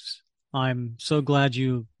 thanks. I'm so glad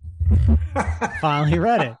you finally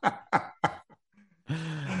read it.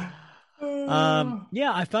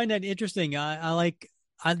 Yeah, I find that interesting.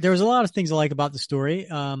 There's a lot of things I like about the story.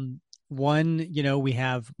 One, we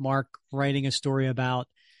have Mark writing a story about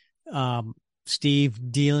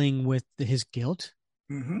Steve dealing with his guilt,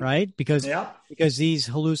 right? Because these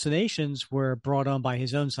hallucinations were brought on by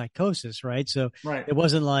his own psychosis, right? So It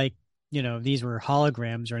wasn't like, these were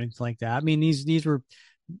holograms or anything like that. I mean, these were,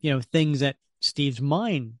 things that Steve's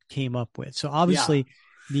mind came up with. So obviously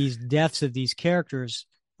these deaths of these characters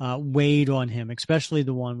weighed on him, especially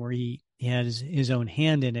the one where he had his own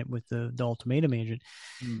hand in it with the ultimatum agent.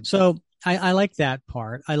 So I like that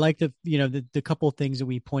part. I like the couple of things that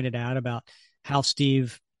we pointed out about how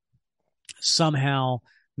Steve somehow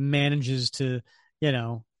manages to,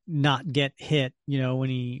 not get hit, when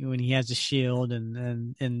he has the shield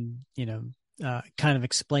and kind of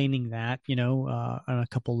explaining that, on a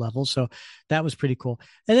couple levels. So that was pretty cool.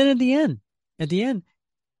 And then at the end,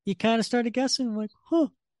 you kind of started guessing like,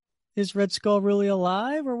 is Red Skull really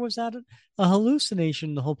alive, or was that a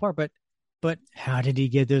hallucination the whole part? But how did he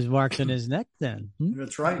get those marks on his neck then?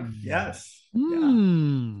 That's right. Yes.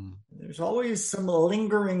 Yeah. There's always some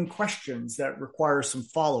lingering questions that require some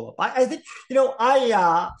follow-up. I think,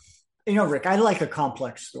 Rick, I like a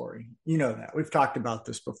complex story. You know that we've talked about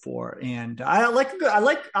this before, and I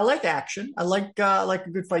like action. I like a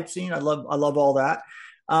good fight scene. I love all that.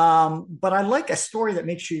 But I like a story that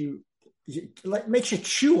makes you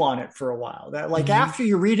chew on it for a while. That after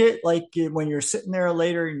you read it, when you're sitting there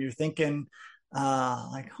later and you're thinking,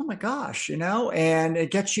 oh my gosh, and it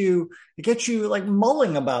gets you like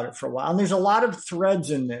mulling about it for a while. And there's a lot of threads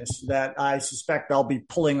in this that I suspect I'll be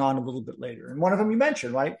pulling on a little bit later. And one of them you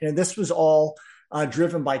mentioned, right? And this was all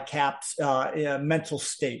driven by Cap's mental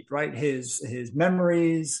state, right? His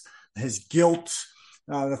memories, his guilt,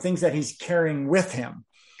 the things that he's carrying with him.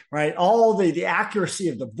 Right, all the accuracy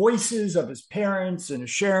of the voices of his parents and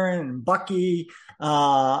Sharon and Bucky,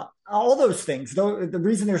 all those things. Though the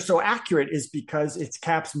reason they're so accurate is because it's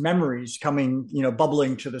Cap's memories coming,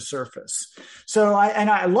 bubbling to the surface. So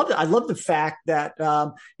I love it. I love the fact that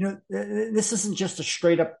this isn't just a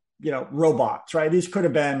straight up robots, right? These could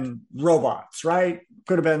have been robots, right?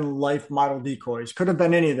 Could have been life model decoys. Could have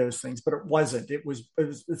been any of those things, but it wasn't.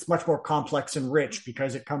 It's much more complex and rich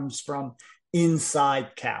because it comes from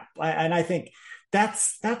inside Cap. And I think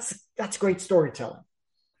that's great storytelling.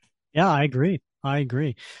 Yeah, I agree. I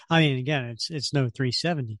mean, again, it's no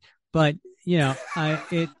 370, but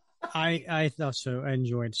I also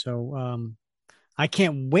enjoyed. So I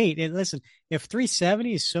can't wait. And listen, if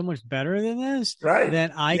 370 is so much better than this, right,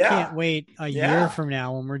 then I can't wait a year from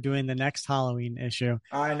now when we're doing the next Halloween issue.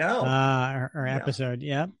 I know. Or episode.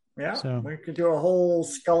 Yeah. Yeah, so we could do a whole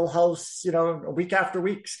Skull House, a week after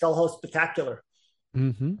week, Skull House spectacular.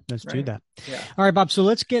 Let's do that. Yeah. All right, Bob. So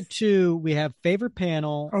let's get to, we have favorite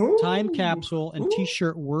panel, time capsule, and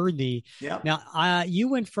T-shirt worthy. Yeah. Now, you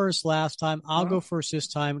went first last time. I'll go first this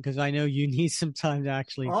time because I know you need some time to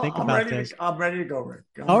actually think about this. I'm ready to go, Rick.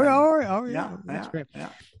 All right. Yeah, that's great. Yeah.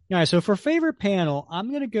 All right. So for favorite panel, I'm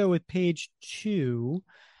going to go with page 2.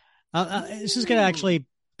 This is going to actually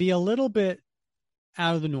be a little bit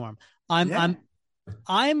out of the norm. I'm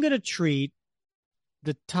going to treat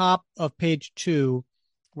the top of page 2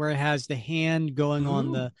 where it has the hand going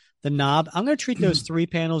on the knob. I'm going to treat those 3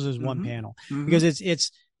 panels as one panel because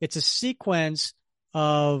it's a sequence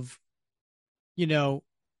of,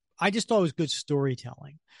 I just thought it was good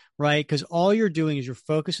storytelling, right? Because all you're doing is you're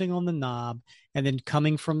focusing on the knob, and then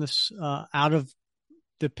coming from this out of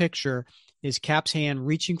the picture is Cap's hand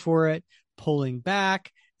reaching for it, pulling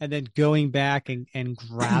back, and then going back and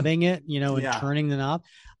grabbing it, and turning the knob.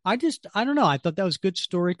 I don't know. I thought that was good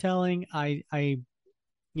storytelling. I'm going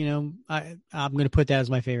to put that as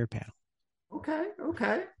my favorite panel.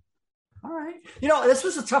 Okay. All right. This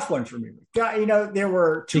was a tough one for me. There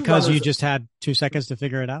were 2 because you just had 2 seconds to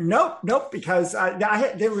figure it out. Nope. Because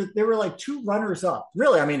there were like 2 runners up.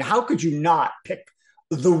 Really, I mean, how could you not pick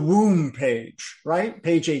the womb page, right?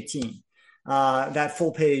 Page 18. That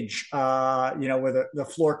full page, where the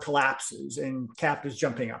floor collapses and Cap is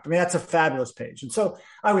jumping up. I mean, that's a fabulous page. And so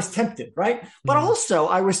I was tempted, right? But also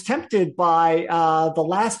I was tempted by the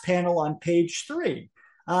last panel on page 3.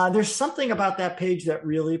 There's something about that page that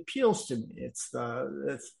really appeals to me.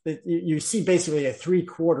 You see basically a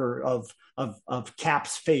 3/4 of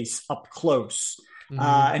Cap's face up close.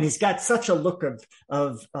 And he's got such a look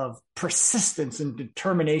of persistence and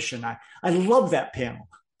determination. I love that panel.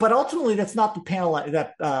 But ultimately, that's not the panel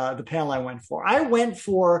the panel I went for. I went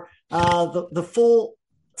for the full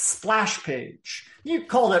splash page. You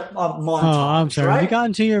called it a montage. Oh, I'm sorry. Right? Have you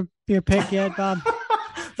gotten to your pick yet, Bob?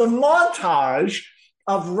 The montage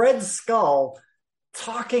of Red Skull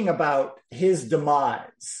talking about his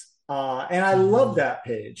demise. And I love that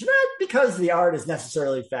page. Not because the art is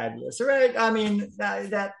necessarily fabulous, right? I mean,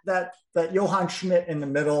 that Johann Schmidt in the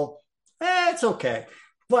middle, it's okay.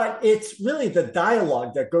 But it's really the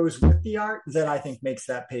dialogue that goes with the art that I think makes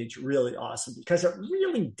that page really awesome, because it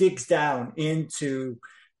really digs down into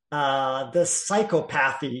the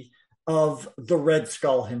psychopathy of the Red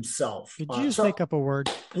Skull himself. Did you just make up a word?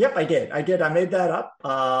 Yep, I did. I made that up.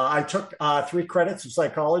 I took 3 credits of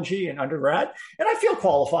psychology in undergrad, and I feel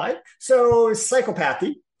qualified. So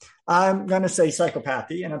psychopathy. I'm going to say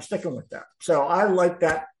psychopathy, and I'm sticking with that. So I like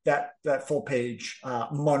that full page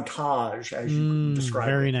montage, as you described.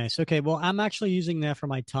 Very nice. Okay, well, I'm actually using that for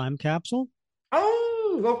my time capsule.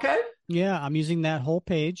 Oh, okay. Yeah, I'm using that whole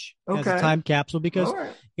page as a time capsule because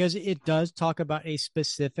it does talk about a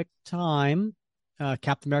specific time,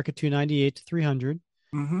 Captain America 298 to 300.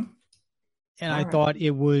 Mm-hmm. And I thought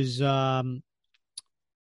it was,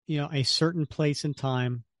 a certain place in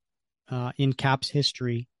time in Cap's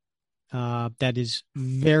history that is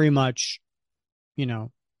very much,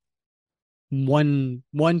 one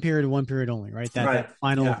period only, right? That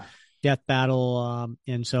final death battle.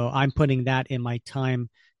 And so I'm putting that in my time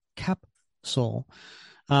capsule.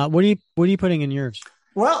 What are you putting in yours?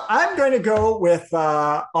 Well, I'm going to go with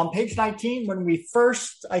on page 19 when we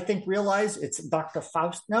first, I think, realize it's Dr.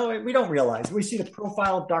 Faust. No, we don't realize. We see the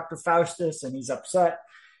profile of Dr. Faustus, and he's upset.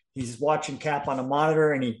 He's watching Cap on a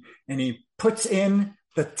monitor, and he puts in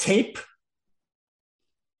the tape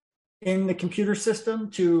in the computer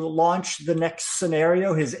system to launch the next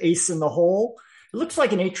scenario, his ace in the hole. It looks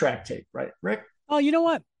like an 8-track tape, right, Rick? Oh, you know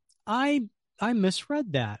what? I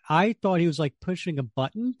misread that. I thought he was like pushing a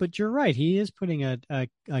button, but you're right. He is putting a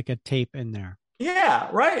tape in there. Yeah,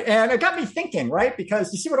 right. And it got me thinking, right?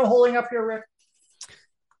 Because you see what I'm holding up here, Rick?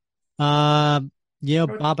 Yeah,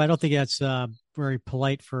 Bob, I don't think that's very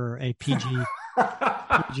polite for a PG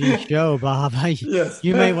show, Bob. Yes.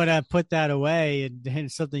 You may want to put that away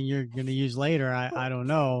and something you're going to use later. I don't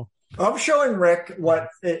know. I'm showing Rick what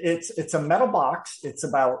it's a metal box. It's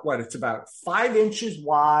about 5 inches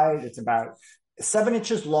wide. It's about 7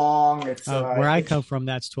 inches long. It's where I come from,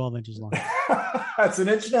 that's 12 inches long. It's 1.5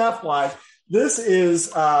 inches wide. This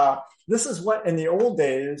is what in the old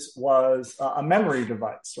days was a memory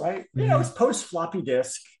device, right? Mm-hmm. It was post floppy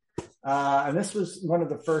disk. And this was one of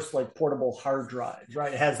the first like portable hard drives,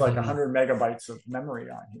 right? It has like 100 megabytes of memory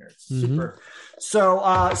on here. It's super. So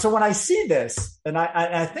when I see this, and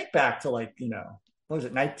I think back to like, what was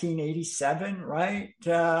it, 1987, right?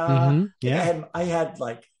 Yeah. I had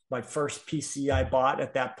like my first PC I bought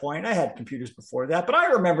at that point. I had computers before that, but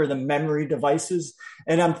I remember the memory devices.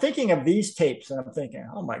 And I'm thinking of these tapes, and I'm thinking,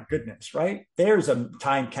 oh my goodness, right? There's a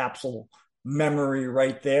time capsule memory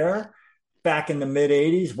right there. Back in the mid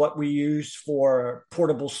 80s, what we used for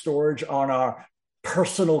portable storage on our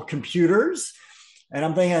personal computers. And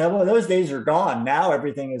I'm thinking, well, those days are gone. Now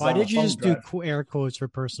everything is. Why did you just do air quotes for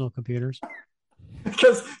personal computers?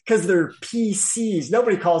 Because they're PCs.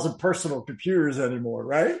 Nobody calls them personal computers anymore,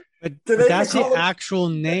 right? But that's the actual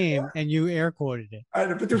name, and you air quoted it. I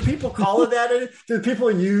know, but do people call it that? Do people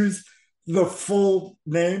use the full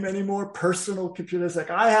name anymore? Personal computers.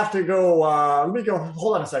 Like, I have to go. Let me go.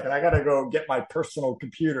 Hold on a second. I got to go get my personal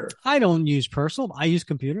computer. I don't use personal. I use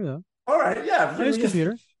computer though. All right. Yeah. I use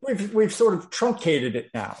computer. We've sort of truncated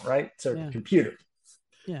it now, right? So computer.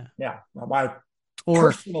 Yeah. Yeah. Well, my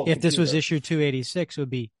or if this was issue 286, it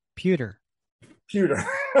would be pewter. Pewter.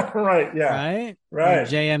 Right. Yeah. Right.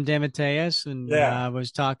 J.M. DeMatteis and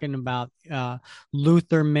was talking about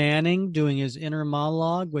Luther Manning doing his inner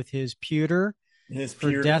monologue with his pewter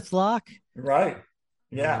for Deathlock. Right.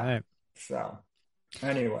 Yeah. Right. So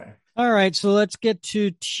anyway. All right. So let's get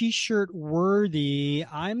to T-shirt worthy.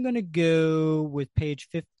 I'm going to go with page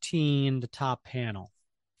 15, the top panel.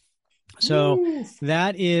 So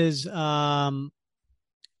that is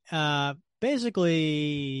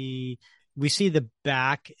basically we see the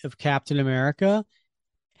back of Captain America.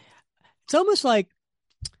 It's almost like,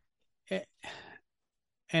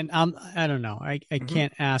 and I don't know, I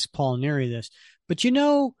can't ask Paul Neary this, but you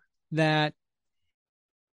know that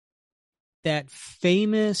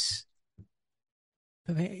famous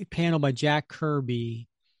panel by Jack Kirby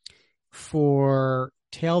for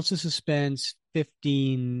Tales of Suspense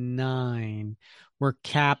 59, where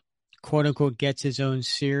Cap, quote unquote, gets his own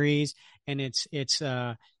series, and it's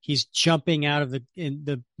he's jumping out of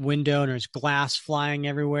the window, and there's glass flying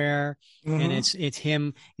everywhere, and it's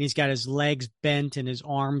him. He's got his legs bent and his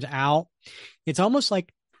arms out. It's almost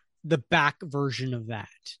like the back version of that,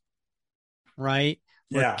 right?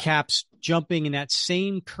 Where Cap's jumping in that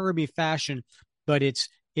same Kirby fashion, but it's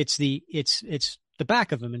the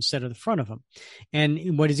back of him instead of the front of him.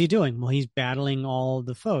 And what is he doing? Well, he's battling all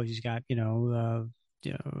the foes. He's got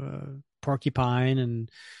Porcupine and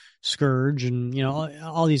Scourge and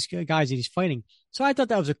all these guys that he's fighting. So I thought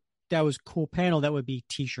that was a cool panel that would be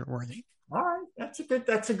T-shirt worthy. All right, that's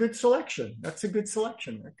a good selection. That's a good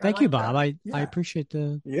selection. Thank you, Bob. I appreciate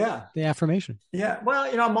the affirmation. Yeah. Well,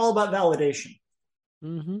 I'm all about validation.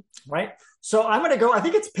 Right. So I'm going to go. I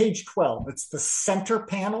think it's page 12. It's the center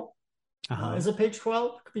panel. Is it page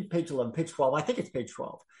 12? It could be page 11. Page 12. I think it's page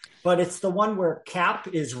 12. But it's the one where Cap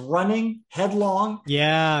is running headlong,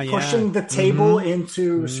 pushing the table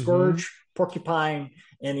into Scourge, Porcupine,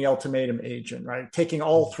 and the Ultimatum Agent, right? Taking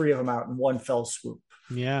all three of them out in one fell swoop.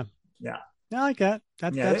 Yeah. Yeah. I like that.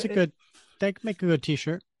 That's a good, that make a good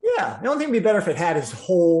T-shirt. Yeah. The only thing would be better if it had his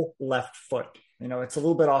whole left foot. It's a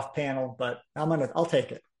little bit off panel, but I'll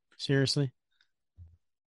take it. Seriously?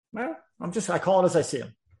 Well, I call it as I see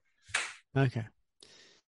him. Okay.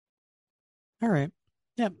 All right.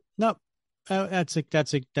 Yep. No, that's a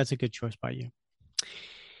good choice by you.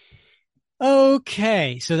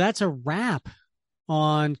 Okay, so that's a wrap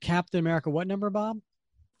on Captain America. What number, Bob?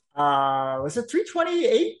 Was it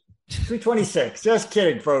 328? 326. Just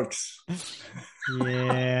kidding, folks.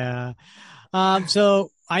 Yeah.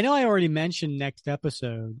 So I know I already mentioned next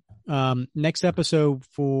episode. Next episode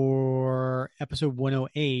for episode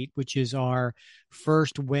 108, which is our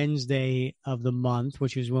first Wednesday of the month,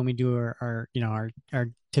 which is when we do our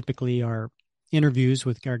typically our interviews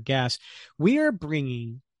with our guests. We are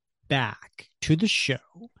bringing back to the show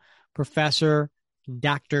Professor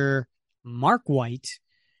Dr. Mark White.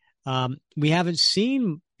 We haven't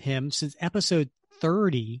seen him since episode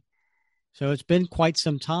 30, so it's been quite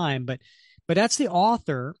some time, but that's the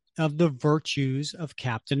author of The Virtues of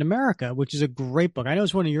Captain America, which is a great book. I know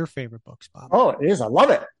it's one of your favorite books, Bob. Oh, it is. I love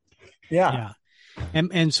it. Yeah.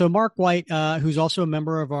 And so Mark White, who's also a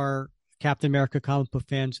member of our Captain America comic book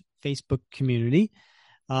fans Facebook community,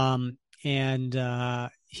 and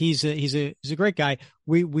he's a great guy.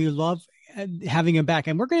 We love having him back,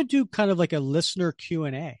 and we're going to do kind of like a listener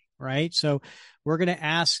Q&A, right? So we're going to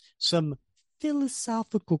ask some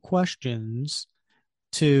philosophical questions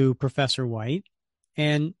to Professor White,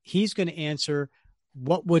 and he's going to answer,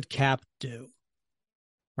 what would Cap do?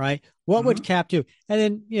 Right? What would Cap do?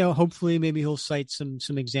 And then, hopefully maybe he'll cite some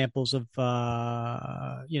examples of,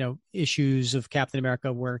 issues of Captain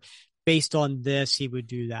America where based on this, he would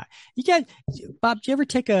do that. Bob, do you ever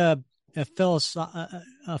take a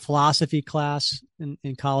philosophy class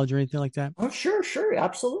in college or anything like that? Oh, sure.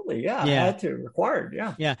 Absolutely. Yeah. I had to, required.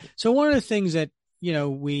 Yeah. Yeah. So one of the things that,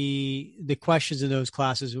 the questions in those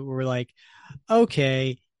classes were like,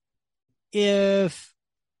 okay, if,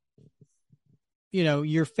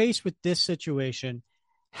 you're faced with this situation,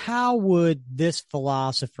 how would this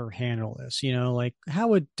philosopher handle this? Like how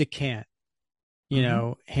would Descartes,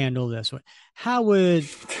 handle this one? How would,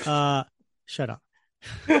 shut up.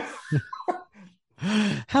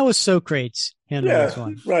 How was Socrates handle this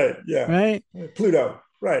one? Right. Yeah. Right. Pluto.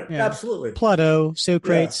 Right. Yeah. Absolutely. Plato,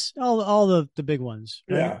 Socrates, all the big ones.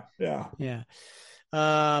 Right? Yeah.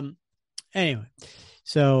 Anyway,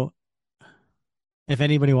 so if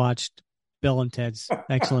anybody watched Bill and Ted's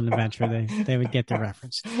Excellent Adventure, they would get the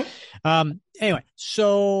reference. Anyway,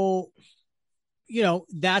 so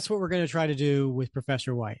that's what we're going to try to do with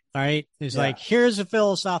Professor White. All right. It's like, here's a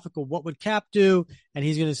philosophical, what would Cap do? And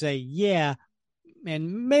he's going to say, yeah.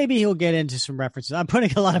 And maybe he'll get into some references. I'm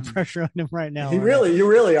putting a lot of pressure on him right now. You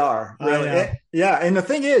really are. Really. Yeah. And the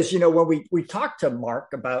thing is, when we talked to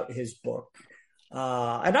Mark about his book,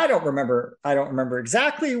 and I don't remember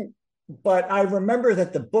exactly, but I remember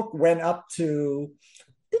that the book went up to,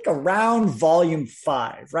 I think, around volume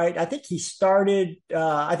 5, right? I think he started,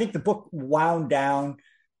 I think the book wound down.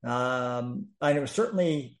 And it was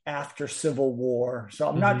certainly after Civil War. So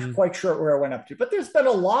I'm not quite sure where it went up to, but there's been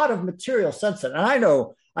a lot of material since then. And I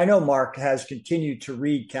know Mark has continued to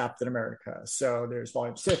read Captain America. So there's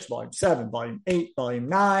volume 6, volume 7, volume 8, volume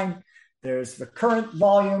 9. There's the current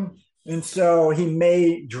volume. And so he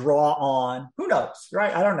may draw on, who knows,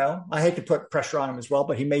 right? I don't know. I hate to put pressure on him as well,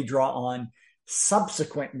 but he may draw on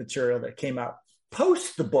subsequent material that came out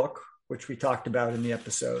post the book, which we talked about in the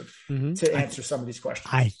episode, to answer some of these questions.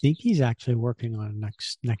 I think he's actually working on a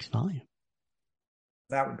next volume.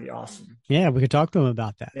 That would be awesome. Yeah, we could talk to him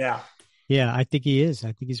about that. Yeah, I think he is.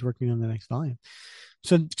 I think he's working on the next volume.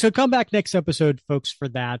 So come back next episode, folks, for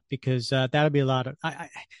that, because that'll be a lot of.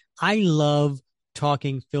 I love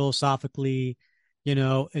talking philosophically,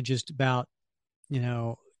 just about,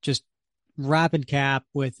 just wrapping Cap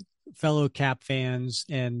with fellow Cap fans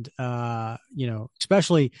and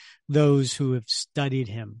especially those who have studied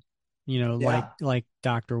him, like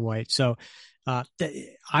Dr. White. So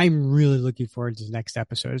I'm really looking forward to the next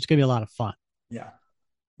episode. It's gonna be a lot of fun. Yeah,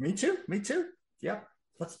 me too. Yeah,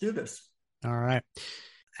 let's do this. All right,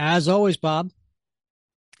 as always, Bob,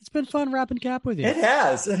 it's been fun wrapping Cap with you. It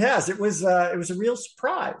has. It was a real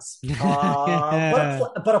surprise,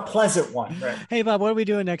 but a pleasant one. Right? Hey, Bob, what are we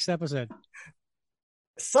doing next episode?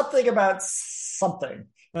 Something about something.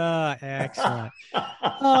 Excellent.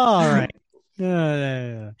 All right.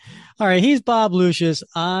 All right. He's Bob Lucius.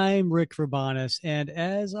 I'm Rick Verbanis. And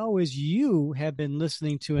as always, you have been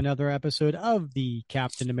listening to another episode of the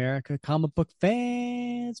Captain America Comic Book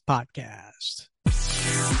Fans Podcast.